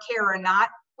in your care or not,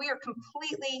 we are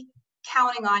completely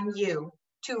counting on you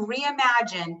to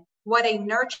reimagine what a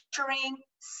nurturing,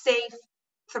 safe,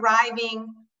 thriving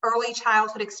early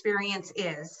childhood experience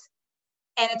is.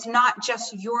 And it's not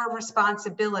just your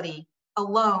responsibility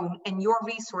alone and your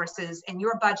resources and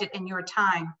your budget and your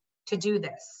time to do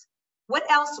this. What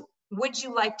else would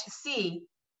you like to see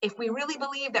if we really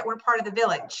believe that we're part of the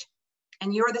village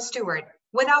and you're the steward?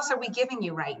 What else are we giving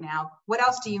you right now? What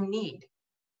else do you need?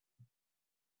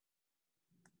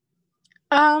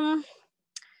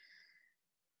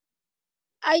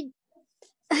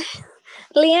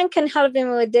 Leanne can help me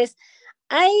with this.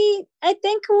 I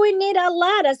think we need a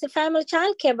lot as a family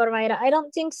childcare provider. I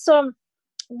don't think so.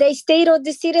 The state or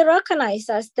the city recognize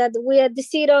us that we are the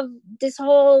seat of this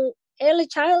whole early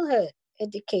childhood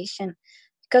education,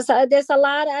 because there's a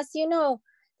lot, as you know,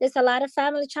 there's a lot of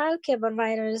family childcare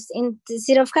providers in the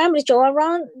city of Cambridge or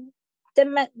around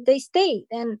the state,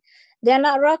 and they're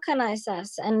not recognized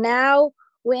us. And now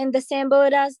we're in the same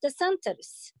boat as the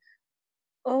centers,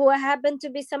 who happen to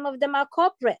be, some of them are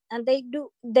corporate, and they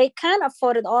can't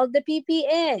afford it, all the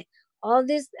PPA, all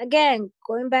this, again,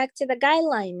 going back to the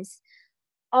guidelines,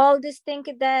 all this thing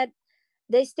that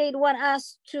the state want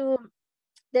us to,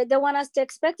 they want us to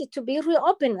expect it to be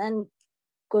reopened and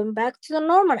going back to the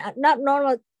normal, not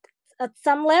normal at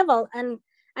some level. And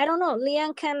I don't know,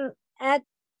 Leanne can add,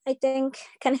 I think,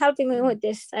 can help me with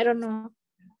this. I don't know.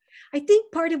 I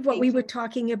think part of what we were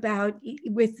talking about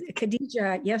with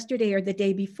Khadijah yesterday or the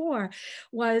day before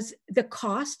was the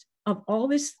cost of all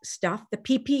this stuff, the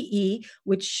PPE,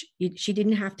 which she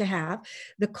didn't have to have,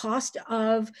 the cost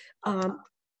of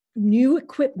new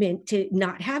equipment to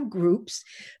not have groups,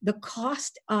 the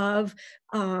cost of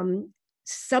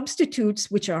substitutes,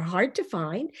 which are hard to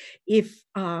find,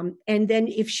 and then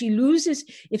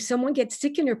if someone gets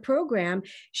sick in her program,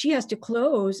 she has to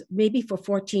close maybe for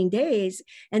 14 days,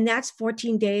 and that's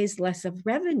 14 days less of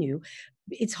revenue.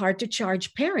 It's hard to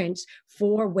charge parents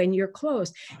for when you're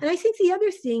closed. And I think the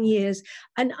other thing is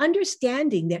an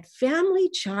understanding that family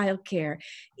childcare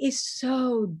is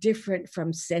so different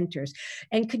from centers.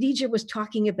 And Khadijah was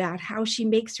talking about how she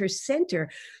makes her center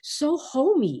so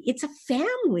homey. It's a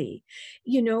family,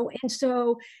 and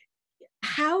so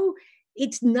how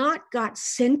it's not got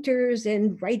centers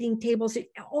and writing tables.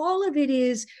 All of it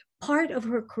is part of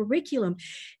her curriculum.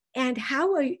 And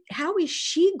how is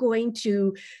she going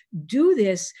to do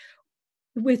this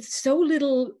with so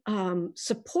little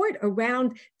support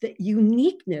around the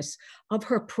uniqueness of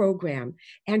her program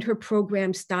and her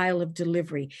program style of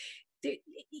delivery?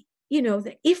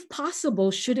 If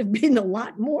possible, should have been a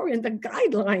lot more in the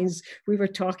guidelines we were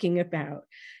talking about.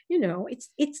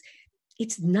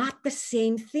 It's not the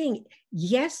same thing.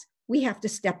 Yes, we have to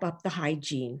step up the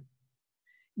hygiene.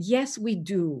 Yes, we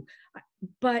do.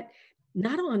 But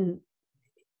not on,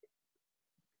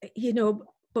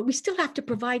 but we still have to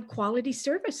provide quality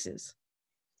services.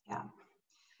 Yeah.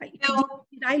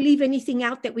 Did I leave anything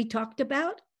out that we talked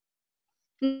about?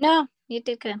 No, you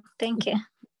did good. Thank you.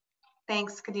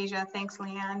 Thanks, Khadijah. Thanks,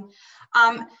 Leanne.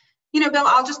 Bill,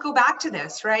 I'll just go back to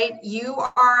this, right? You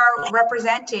are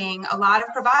representing a lot of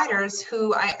providers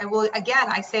who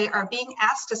I say are being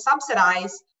asked to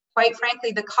subsidize, quite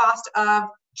frankly, the cost of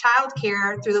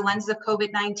childcare through the lens of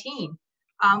COVID-19.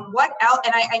 What else?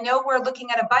 And I know we're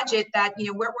looking at a budget that,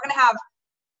 we're going to have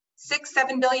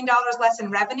 $6-7 billion less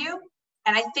in revenue.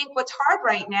 And I think what's hard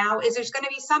right now is there's going to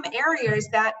be some areas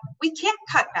that we can't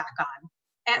cut back on.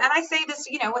 And I say this,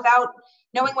 without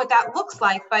knowing what that looks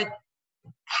like, but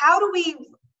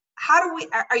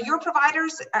are your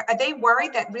providers, are they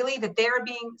worried that really that they're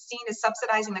being seen as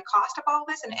subsidizing the cost of all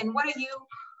this? And what are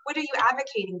you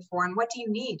advocating for, and what do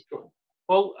you need?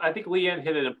 Well, I think Leanne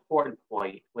hit an important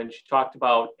point when she talked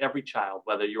about every child,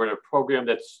 whether you're in a program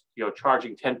that's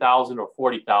charging $10,000 or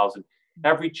 $40,000.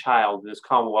 every child in this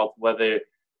Commonwealth, whether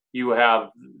you have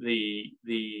the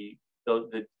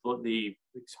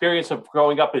experience of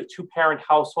growing up in a two-parent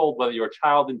household, whether you're a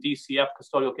child in DCF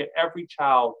custodial care, every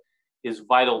child is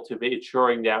vital to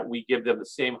ensuring that we give them the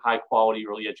same high-quality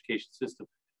early education system.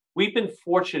 We've been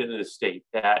fortunate in the state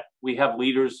that we have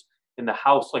leaders in the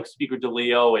House like Speaker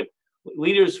DeLeo and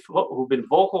leaders who've been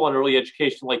vocal on early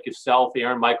education like yourself,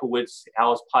 Aaron Michaelwitz,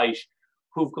 Alice Peisch,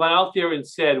 who've gone out there and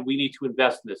said, we need to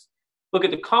invest in this. Look,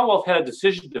 the Commonwealth had a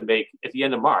decision to make at the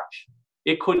end of March.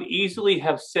 It could easily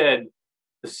have said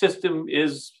the system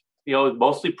is,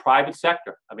 mostly private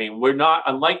sector. I mean, we're not,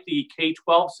 unlike the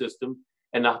K-12 system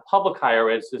and the public higher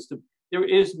ed system, there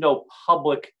is no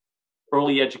public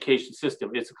early education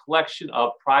system. It's a collection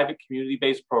of private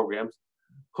community-based programs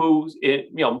whose,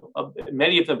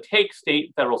 many of them take state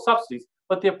and federal subsidies,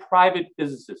 but they're private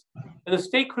businesses. And the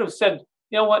state could have said,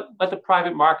 you know what, let the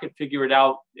private market figure it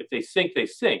out. If they sink, they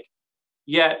sink.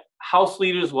 Yet House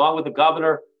leaders, along with the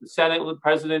governor, the Senate, the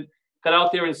president, got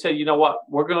out there and said, you know what,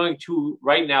 we're going to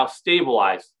right now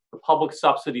stabilize the public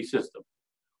subsidy system.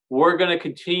 We're going to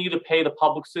continue to pay the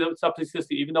public subsidy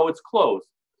system, even though it's closed.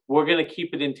 We're going to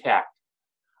keep it intact.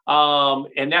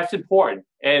 And that's important.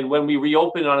 And when we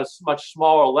reopen on a much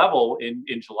smaller level in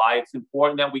July, it's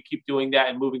important that we keep doing that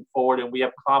and moving forward. And we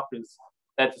have confidence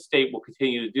that the state will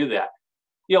continue to do that.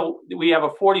 We have a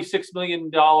 $46 million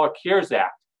CARES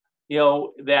Act,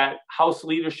 that House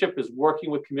leadership is working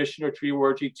with Commissioner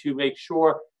Triwergy to make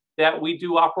sure that we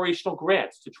do operational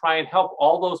grants to try and help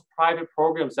all those private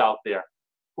programs out there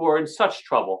who are in such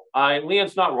trouble.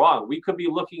 Leanne's not wrong. We could be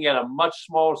looking at a much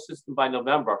smaller system by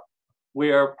November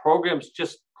where programs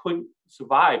just couldn't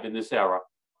survive in this era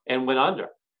and went under.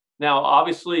 Now,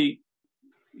 obviously,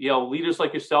 leaders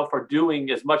like yourself are doing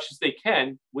as much as they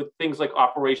can with things like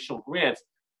operational grants.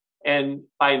 And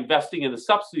by investing in the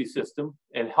subsidy system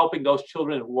and helping those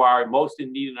children who are most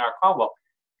in need in our Commonwealth,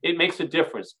 it makes a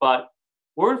difference. But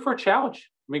we're in for a challenge.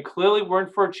 I mean, clearly we're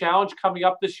in for a challenge coming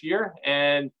up this year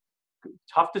and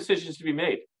tough decisions to be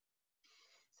made.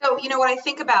 So, what I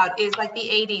think about is like the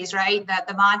 80s, right? That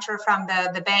the mantra from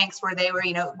the banks where they were,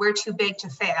 we're too big to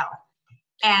fail.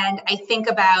 And I think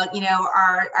about,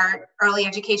 our early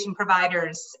education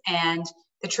providers, and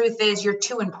the truth is you're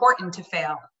too important to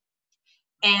fail.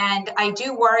 And I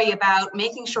do worry about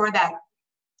making sure that,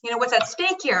 what's at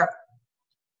stake here.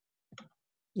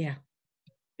 Yeah.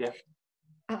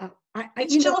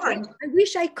 It's children. I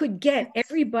wish I could get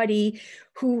everybody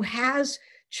who has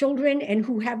children and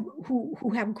who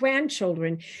have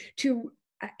grandchildren to,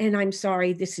 and I'm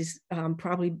sorry, this is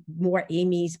probably more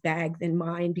Amy's bag than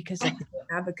mine because of the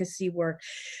advocacy work,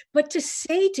 but to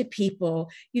say to people,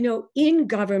 in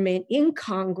government, in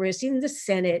Congress, in the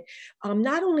Senate,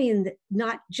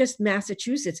 not just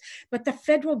Massachusetts, but the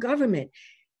federal government,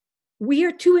 we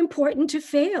are too important to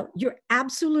fail. You're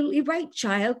absolutely right.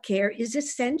 Childcare is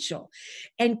essential.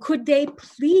 And could they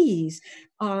please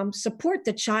support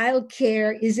the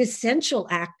Childcare is Essential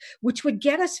Act, which would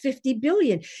get us $50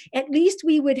 billion. At least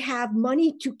we would have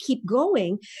money to keep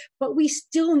going, but we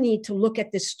still need to look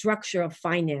at the structure of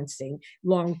financing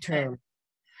long term.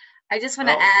 I just want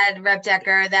to add, Rep.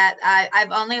 Decker, that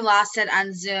I've only lost it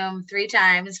on Zoom 3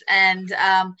 times, and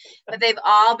but they've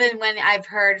all been when I've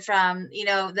heard from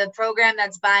the program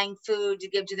that's buying food to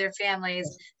give to their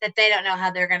families that they don't know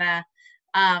how they're gonna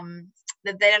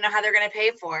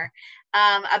pay for.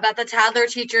 About the toddler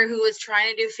teacher who was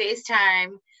trying to do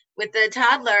FaceTime with the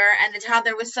toddler, and the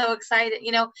toddler was so excited.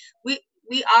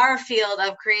 We are a field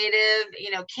of creative,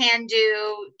 can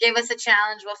do. Give us a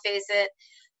challenge, we'll face it.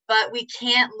 But we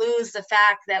can't lose the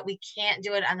fact that we can't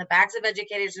do it on the backs of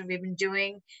educators, as we've been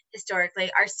doing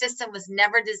historically. Our system was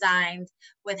never designed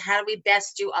with how do we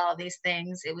best do all of these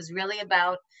things. It was really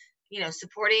about,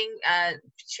 supporting,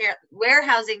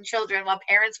 warehousing children while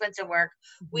parents went to work.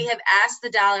 We have asked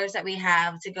the dollars that we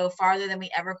have to go farther than we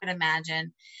ever could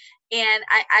imagine. And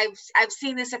I've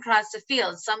seen this across the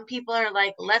field. Some people are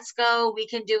like, let's go, we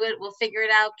can do it, we'll figure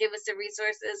it out, give us the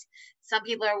resources. Some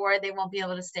people are worried they won't be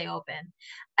able to stay open.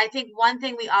 I think one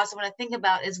thing we also want to think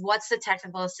about is what's the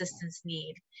technical assistance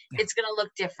need? Yeah. It's going to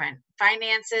look different.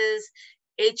 Finances,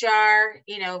 HR,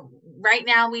 right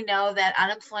now we know that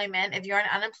unemployment, if you're on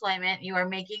unemployment, you are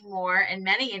making more in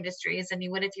many industries than you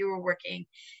would if you were working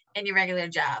in your regular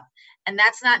job. And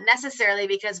that's not necessarily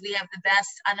because we have the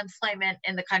best unemployment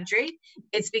in the country.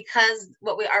 It's because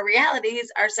our reality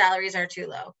is our salaries are too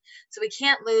low. So we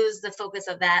can't lose the focus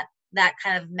of that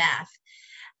kind of math.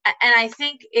 And I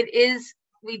think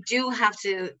we do have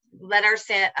to let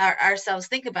ourselves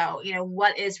think about,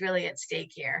 what is really at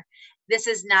stake here. this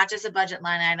is not just a budget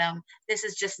line item. This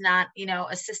is just not,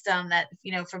 a system that,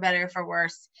 for better or for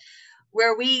worse.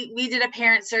 Where we did a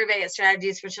parent survey at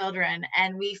Strategies for Children,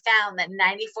 and we found that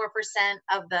 94%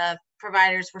 of the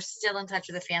providers were still in touch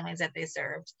with the families that they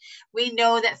served. We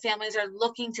know that families are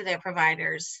looking to their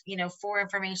providers, for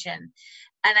information.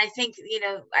 And I think,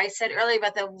 I said earlier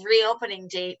about the reopening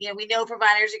date, we know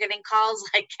providers are getting calls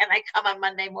like, can I come on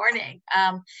Monday morning?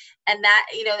 And that,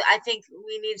 I think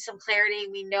we need some clarity.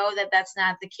 We know that that's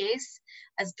not the case.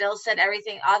 As Bill said,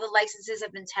 all the licenses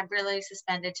have been temporarily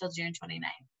suspended till June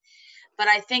 29th. But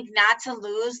I think not to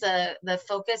lose the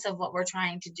focus of what we're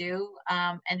trying to do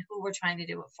and who we're trying to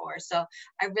do it for. So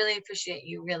I really appreciate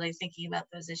you really thinking about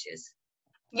those issues.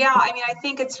 Yeah, I mean, I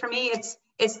think for me,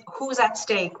 it's who's at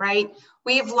stake, right?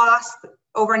 We've lost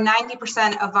over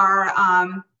 90% of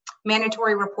our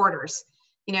mandatory reporters,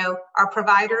 our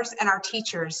providers and our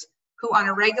teachers, who on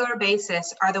a regular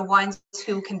basis are the ones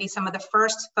who can be some of the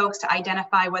first folks to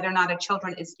identify whether or not a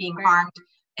children is being harmed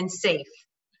and safe.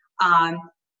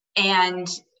 And,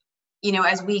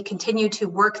 as we continue to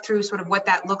work through sort of what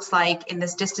that looks like in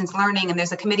this distance learning, and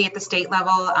there's a committee at the state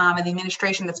level and the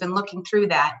administration that's been looking through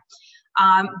that.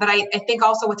 But I think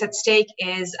also what's at stake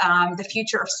is the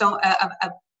future of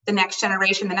the next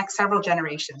generation, the next several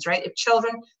generations, right? If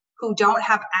children who don't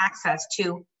have access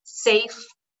to safe,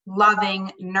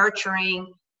 loving,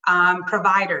 nurturing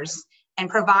providers, and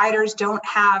providers don't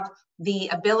have the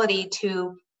ability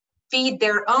to feed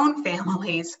their own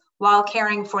families while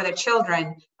caring for the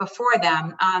children before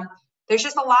them, there's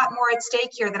just a lot more at stake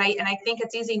here that I think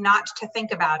it's easy not to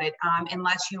think about it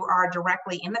unless you are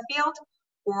directly in the field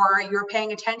or you're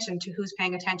paying attention to who's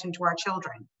paying attention to our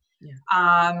children. Yeah.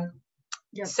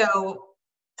 So,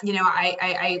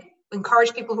 I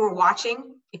encourage people who are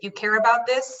watching, if you care about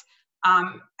this,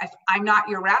 if I'm not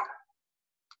your rep,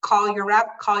 call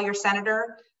your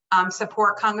senator,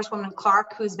 support Congresswoman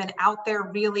Clark, who's been out there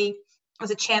really was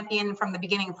a champion from the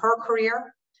beginning of her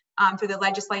career through the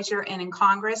legislature and in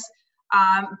Congress.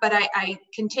 But I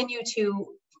continue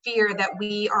to fear that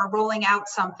we are rolling out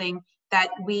something that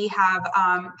we have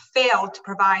failed to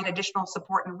provide additional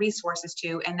support and resources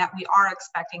to, and that we are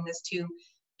expecting this to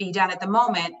be done at the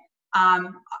moment,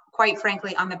 quite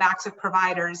frankly, on the backs of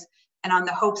providers and on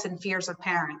the hopes and fears of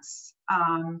parents.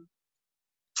 Go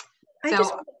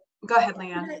ahead,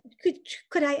 Leanne.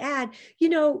 Could I add,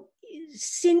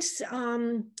 since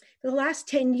the last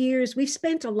 10 years, we've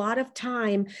spent a lot of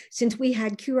time since we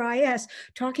had QIS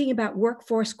talking about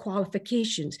workforce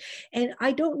qualifications. And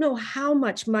I don't know how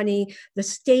much money the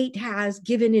state has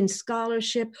given in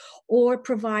scholarship or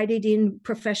provided in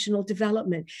professional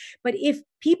development. But if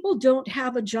people don't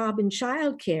have a job in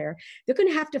childcare, they're going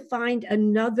to have to find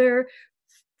another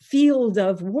field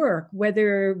of work,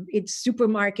 whether it's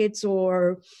supermarkets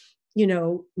or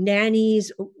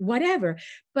nannies, whatever.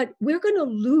 But we're going to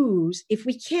lose, if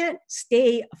we can't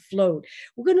stay afloat,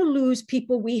 we're going to lose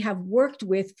people we have worked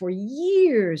with for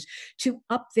years to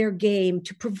up their game,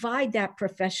 to provide that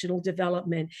professional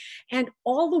development. And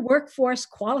all the workforce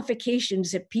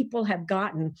qualifications that people have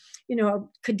gotten,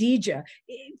 Khadija,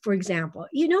 for example,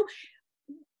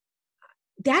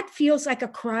 that feels like a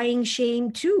crying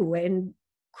shame too. And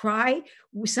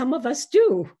some of us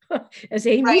do, as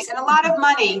Amy right, said. and a lot of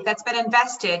money that's been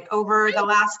invested over the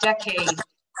last decade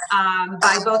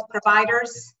by both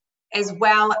providers as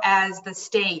well as the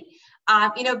state.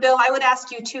 Bill, I would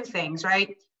ask you two things,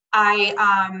 right?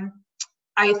 I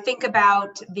think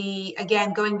about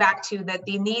going back to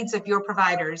the needs of your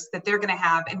providers that they're going to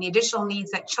have, and the additional needs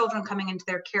that children coming into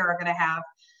their care are going to have.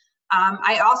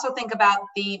 I also think about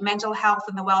the mental health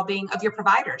and the well-being of your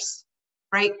providers,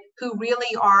 right? Who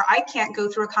really are, I can't go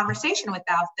through a conversation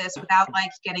without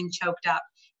getting choked up.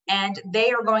 And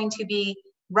they are going to be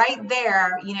right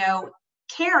there,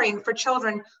 caring for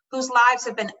children whose lives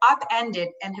have been upended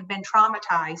and have been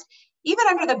traumatized. Even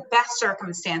under the best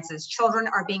circumstances, children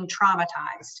are being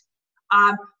traumatized.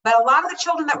 But a lot of the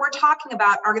children that we're talking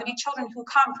about are going to be children who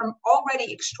come from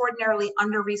already extraordinarily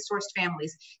under-resourced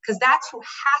families, because that's who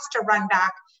has to run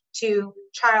back to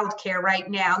childcare right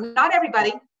now. Not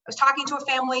everybody. I was talking to a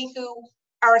family who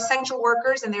are essential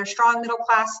workers and they're a strong middle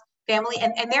class family,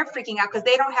 and they're freaking out because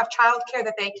they don't have childcare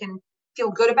that they can feel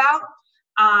good about,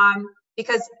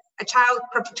 because a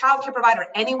childcare provider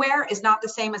anywhere is not the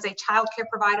same as a childcare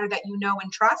provider that you know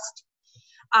and trust.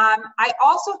 I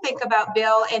also think about,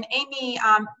 Bill and Amy,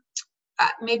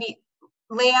 maybe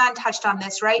Leanne touched on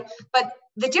this, right? But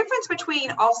the difference between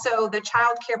also the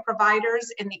childcare providers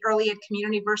in the early ed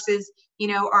community versus,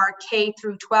 our K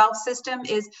through 12 system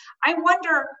is, I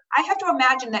have to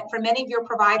imagine that for many of your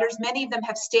providers, many of them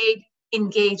have stayed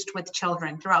engaged with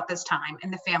children throughout this time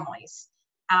and the families.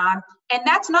 And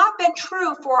that's not been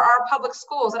true for our public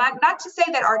schools. And I'm not to say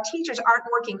that our teachers aren't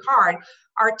working hard.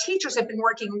 Our teachers have been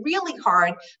working really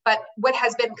hard, but what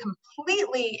has been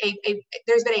completely,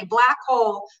 there's been a black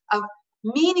hole of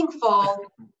meaningful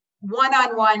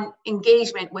one-on-one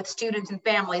engagement with students and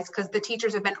families because the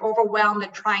teachers have been overwhelmed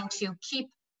and trying to keep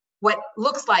what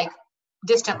looks like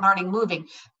distant learning moving.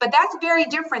 But that's very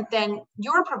different than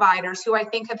your providers, who I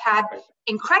think have had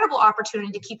incredible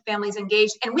opportunity to keep families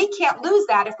engaged. And we can't lose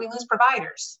that if we lose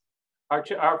providers.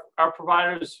 Our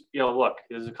providers, look,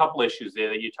 there's a couple issues there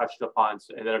that you touched upon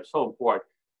that are so important.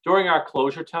 During our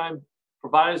closure time,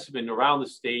 providers have been around the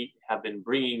state, have been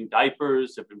bringing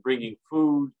diapers, have been bringing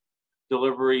food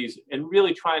deliveries, and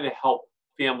really trying to help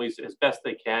families as best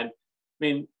they can. I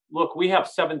mean, look, we have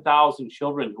 7,000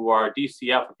 children who are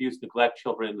DCF, abuse neglect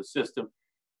children in the system.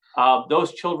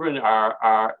 Those children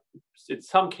are, in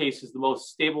some cases, the most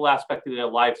stable aspect of their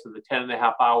life. So the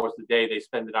 10.5 hours a day they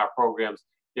spend in our programs,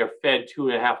 they're fed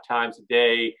 2.5 times a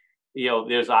day.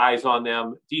 There's eyes on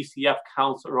them. DCF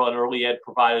counts on early ed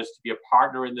providers to be a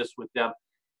partner in this with them.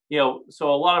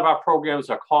 So a lot of our programs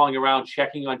are calling around,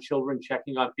 checking on children,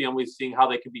 checking on families, seeing how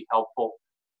they can be helpful.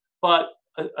 But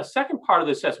a second part of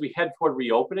this, as we head toward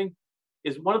reopening,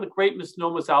 is one of the great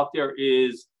misnomers out there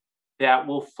is that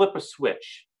we'll flip a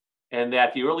switch and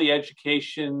that the early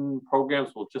education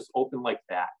programs will just open like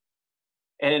that.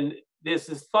 And there's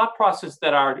this thought process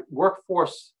that our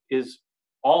workforce is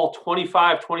all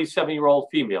 25, 27-year-old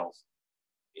females.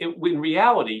 In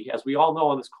reality, as we all know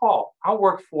on this call, our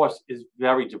workforce is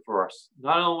very diverse.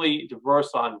 Not only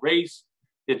diverse on race,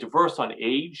 they're diverse on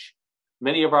age.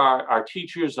 Many of our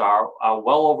teachers are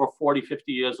well over 40,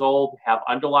 50 years old, have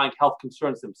underlying health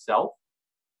concerns themselves.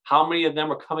 How many of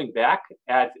them are coming back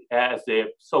as the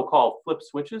so-called flip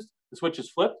switches? The switch is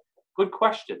flipped? Good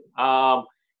question.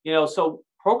 So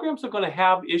programs are going to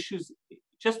have issues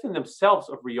just in themselves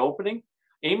of reopening.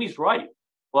 Amy's right.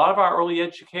 A lot of our early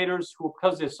educators, who,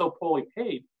 because they're so poorly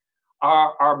paid,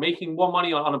 are making more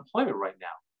money on unemployment right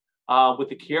now with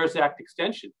the CARES Act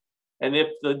extension. And if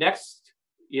the next,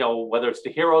 whether it's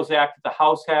the HEROES Act that the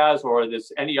House has or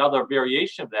there's any other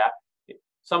variation of that,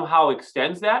 somehow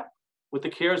extends that with the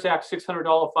CARES Act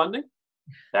 $600 funding,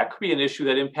 that could be an issue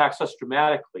that impacts us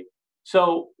dramatically.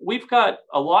 So we've got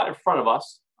a lot in front of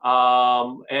us.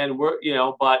 And we're,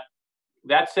 but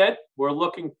that said, we're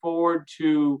looking forward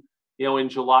to, in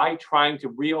July, trying to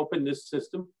reopen this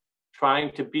system,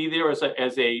 trying to be there as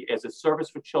a service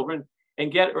for children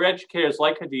and get our educators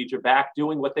like Khadija back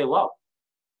doing what they love.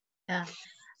 Yeah.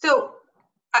 So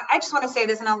I just want to say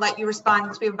this, and I'll let you respond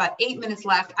because we have about 8 minutes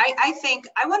left. I think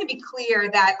I want to be clear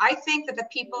that I think that the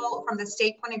people from the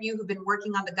state point of view who've been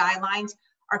working on the guidelines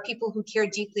are people who care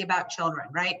deeply about children,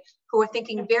 right? Who are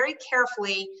thinking very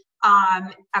carefully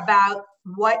about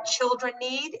what children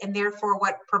need and therefore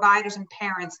what providers and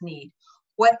parents need.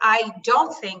 What I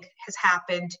don't think has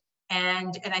happened,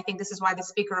 and I think this is why the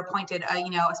speaker appointed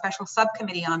a special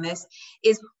subcommittee on this,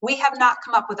 is we have not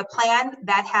come up with a plan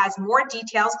that has more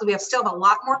details because we have still a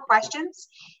lot more questions,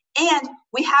 and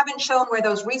we haven't shown where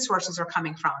those resources are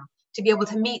coming from to be able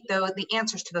to meet the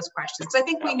answers to those questions. So I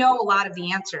think we know a lot of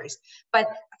the answers, but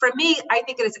for me, I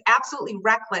think it is absolutely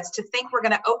reckless to think we're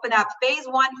going to open up phase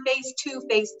 1, phase 2,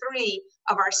 phase 3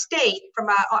 of our state from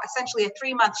essentially a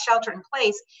 3-month shelter in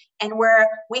place, and where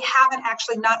we haven't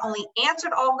actually not only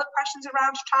answered all of the questions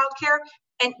around childcare,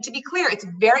 and to be clear, it's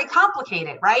very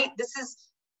complicated, right? This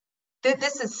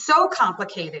is so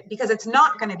complicated because it's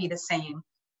not going to be the same,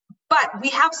 but we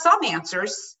have some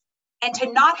answers. And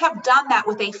to not have done that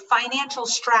with a financial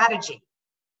strategy,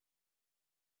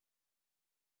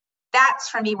 that's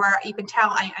for me where you can tell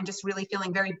I'm just really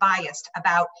feeling very biased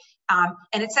about,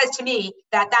 and it says to me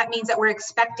that means that we're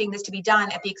expecting this to be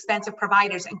done at the expense of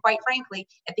providers and, quite frankly,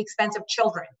 at the expense of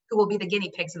children who will be the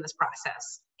guinea pigs in this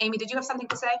process. Amy, did you have something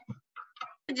to say?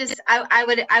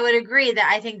 I would agree that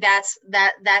I think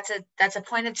that's a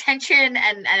point of tension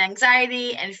and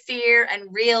anxiety and fear and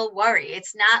real worry.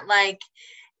 It's not like,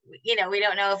 we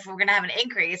don't know if we're going to have an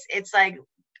increase. It's like,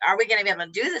 are we going to be able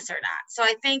to do this or not? So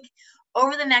I think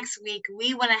over the next week,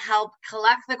 we want to help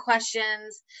collect the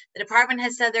questions. The department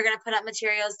has said they're going to put up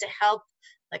materials to help,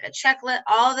 like a checklist,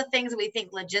 all the things that we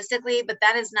think logistically, but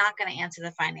that is not going to answer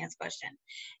the finance question.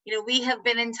 We have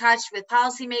been in touch with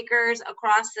policymakers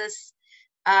across this,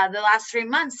 the last 3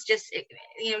 months, just,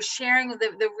 sharing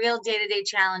the real day-to-day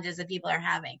challenges that people are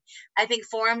having. I think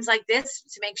forums like this,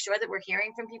 to make sure that we're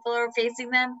hearing from people who are facing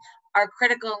them, are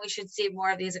critical, and we should see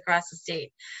more of these across the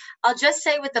state. I'll just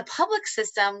say with the public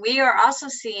system, we are also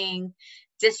seeing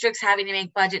districts having to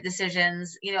make budget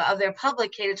decisions, you know, of their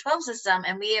public K-12 system.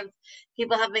 And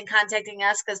people have been contacting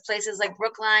us because places like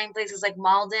Brookline, places like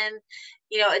Malden,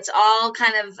 you know, it's all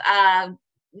kind of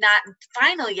not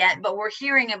final yet, but we're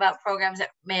hearing about programs that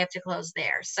may have to close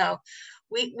there. So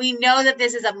we know that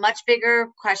this is a much bigger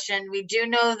question. We do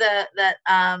know that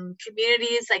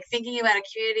communities, like thinking about a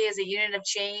community as a unit of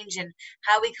change and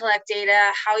how we collect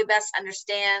data, how we best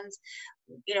understand,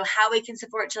 you know, how we can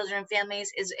support children and families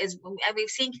is and we've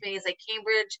seen communities like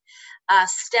Cambridge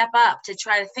step up to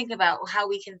try to think about how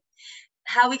we can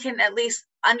at least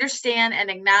understand and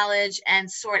acknowledge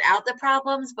and sort out the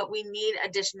problems, but we need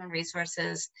additional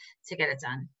resources to get it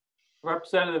done.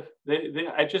 Representative,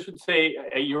 I just would say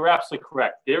you're absolutely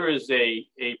correct. There is a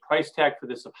price tag for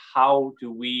this of how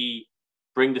do we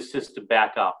bring the system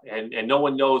back up, and no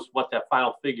one knows what that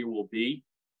final figure will be.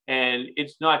 And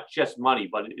it's not just money,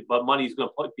 but money is going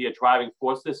to be a driving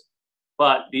force.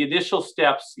 But the initial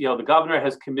steps, you know, the governor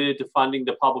has committed to funding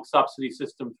the public subsidy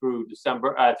system through June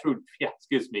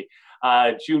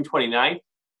 29th.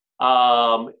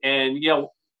 And you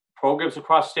know, programs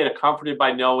across the state are comforted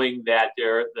by knowing that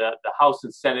the House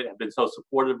and Senate have been so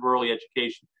supportive of early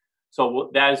education. So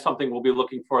that is something we'll be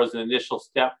looking for as an initial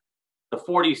step. The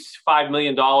 $45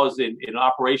 million in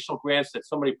operational grants that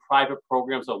so many private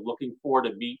programs are looking for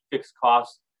to meet fixed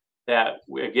costs, that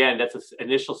again, that's an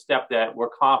initial step that we're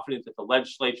confident that the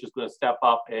legislature is going to step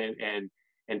up and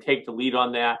take the lead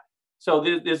on that. So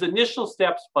there's initial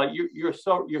steps, but you're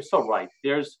so right.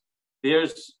 There's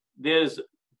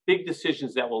big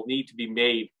decisions that will need to be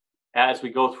made as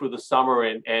we go through the summer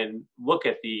and look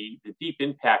at the deep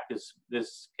impact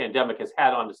this pandemic has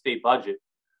had on the state budget,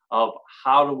 of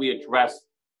how do we address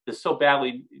this so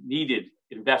badly needed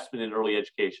investment in early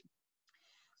education.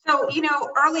 So, you know,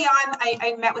 early on,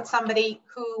 I met with somebody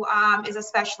who is a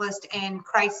specialist in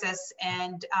crisis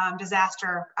and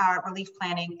disaster relief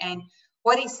planning. And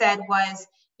what he said was,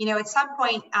 you know, at some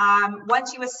point,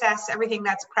 once you assess everything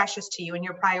that's precious to you and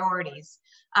your priorities,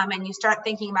 and you start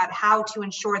thinking about how to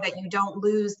ensure that you don't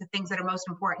lose the things that are most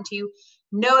important to you,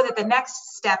 know that the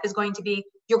next step is going to be,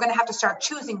 you're going to have to start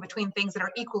choosing between things that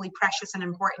are equally precious and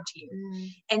important to you.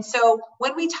 And so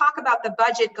when we talk about the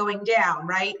budget going down,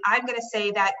 right, I'm going to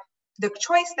say that the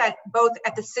choice that both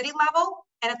at the city level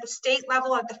and at the state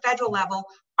level, at the federal level,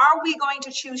 are we going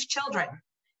to choose children,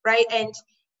 right? And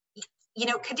you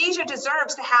know, Khadijah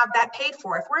deserves to have that paid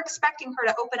for. If we're expecting her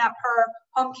to open up her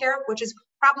home care, which is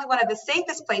probably one of the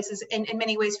safest places in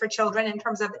many ways for children in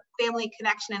terms of family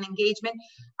connection and engagement,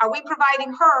 are we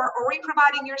providing her, or are we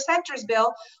providing your centers,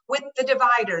 Bill, with the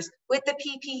dividers, with the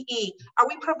PPE? Are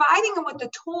we providing them with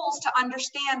the tools to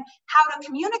understand how to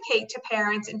communicate to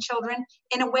parents and children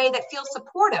in a way that feels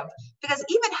supportive? Because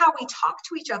even how we talk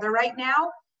to each other right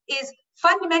now is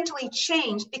fundamentally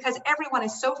changed because everyone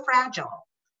is so fragile.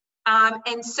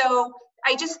 And so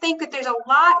I just think that there's a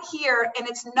lot here, and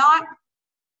it's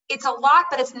a lot,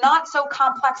 but it's not so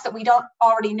complex that we don't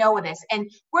already know this. And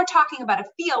we're talking about a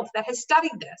field that has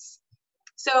studied this.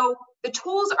 So the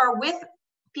tools are with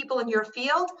people in your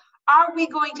field. Are we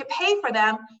going to pay for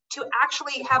them to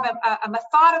actually have a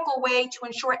methodical way to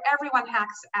ensure everyone has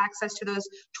access to those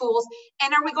tools?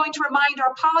 And are we going to remind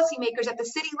our policymakers at the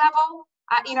city level?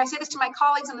 You know, I say this to my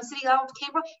colleagues on the city level of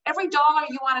Cambridge, every dollar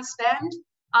you want to spend,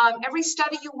 every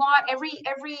study you want, every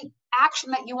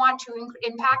action that you want to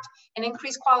impact and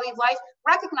increase quality of life,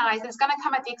 recognize that it's going to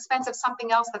come at the expense of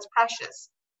something else that's precious.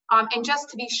 And just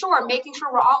to be sure, making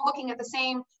sure we're all looking at the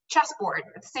same chessboard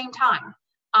at the same time,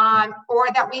 or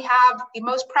that we have the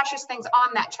most precious things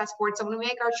on that chessboard. So when we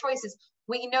make our choices,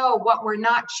 we know what we're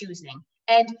not choosing.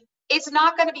 And it's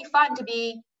not going to be fun to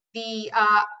be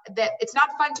it's not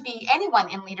fun to be anyone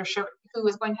in leadership who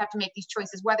is going to have to make these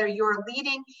choices, whether you're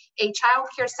leading a child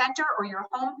care center or your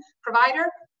home provider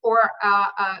or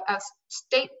a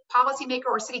state policymaker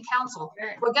or city council.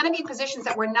 We're going to be in positions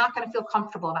that we're not going to feel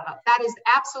comfortable about. That is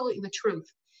absolutely the truth.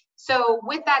 So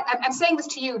with that, I'm saying this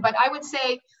to you, but I would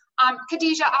say,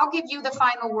 Khadijah, I'll give you the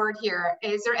final word here.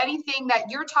 Is there anything that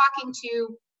you're talking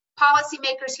to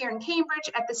policymakers here in Cambridge,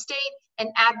 at the state, and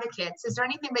advocates? Is there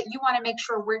anything that you want to make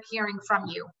sure we're hearing from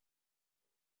you?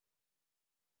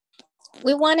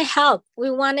 We want to help.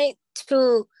 We wanted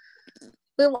to.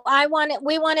 We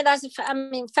wanted as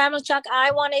Family Track.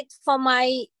 I wanted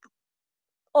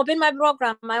open my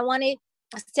program. I wanted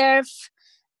to serve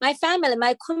my family,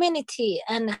 my community,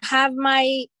 and have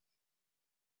my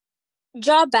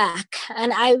job back.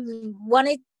 And I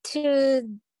wanted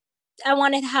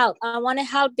help. I want to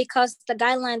help because the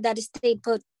guideline that the state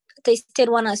put, they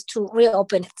still want us to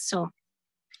reopen it. So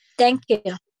thank you.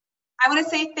 I want to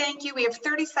say thank you. We have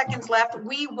 30 seconds left.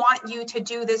 We want you to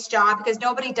do this job because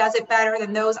nobody does it better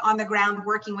than those on the ground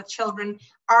working with children.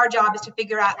 Our job is to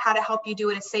figure out how to help you do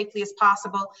it as safely as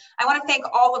possible. I want to thank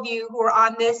all of you who are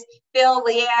on this. Bill,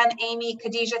 Leanne, Amy,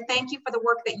 Khadijah, thank you for the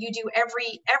work that you do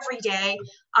every day.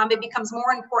 It becomes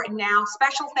more important now.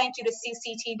 Special thank you to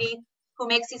CCTV, who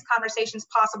makes these conversations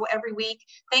possible every week.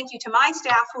 Thank you to my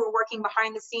staff who are working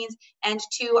behind the scenes, and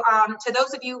to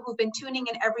those of you who've been tuning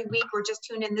in every week or just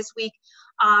tuned in this week.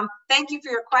 Thank you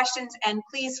for your questions, and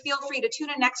please feel free to tune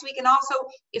in next week. And also,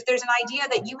 if there's an idea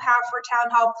that you have for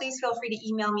town hall, please feel free to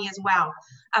email me as well.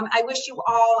 I wish you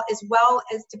all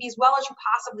to be as well as you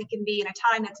possibly can be in a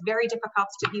time that's very difficult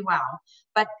to be well,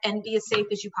 and be as safe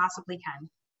as you possibly can.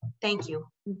 Thank you.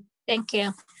 Thank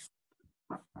you.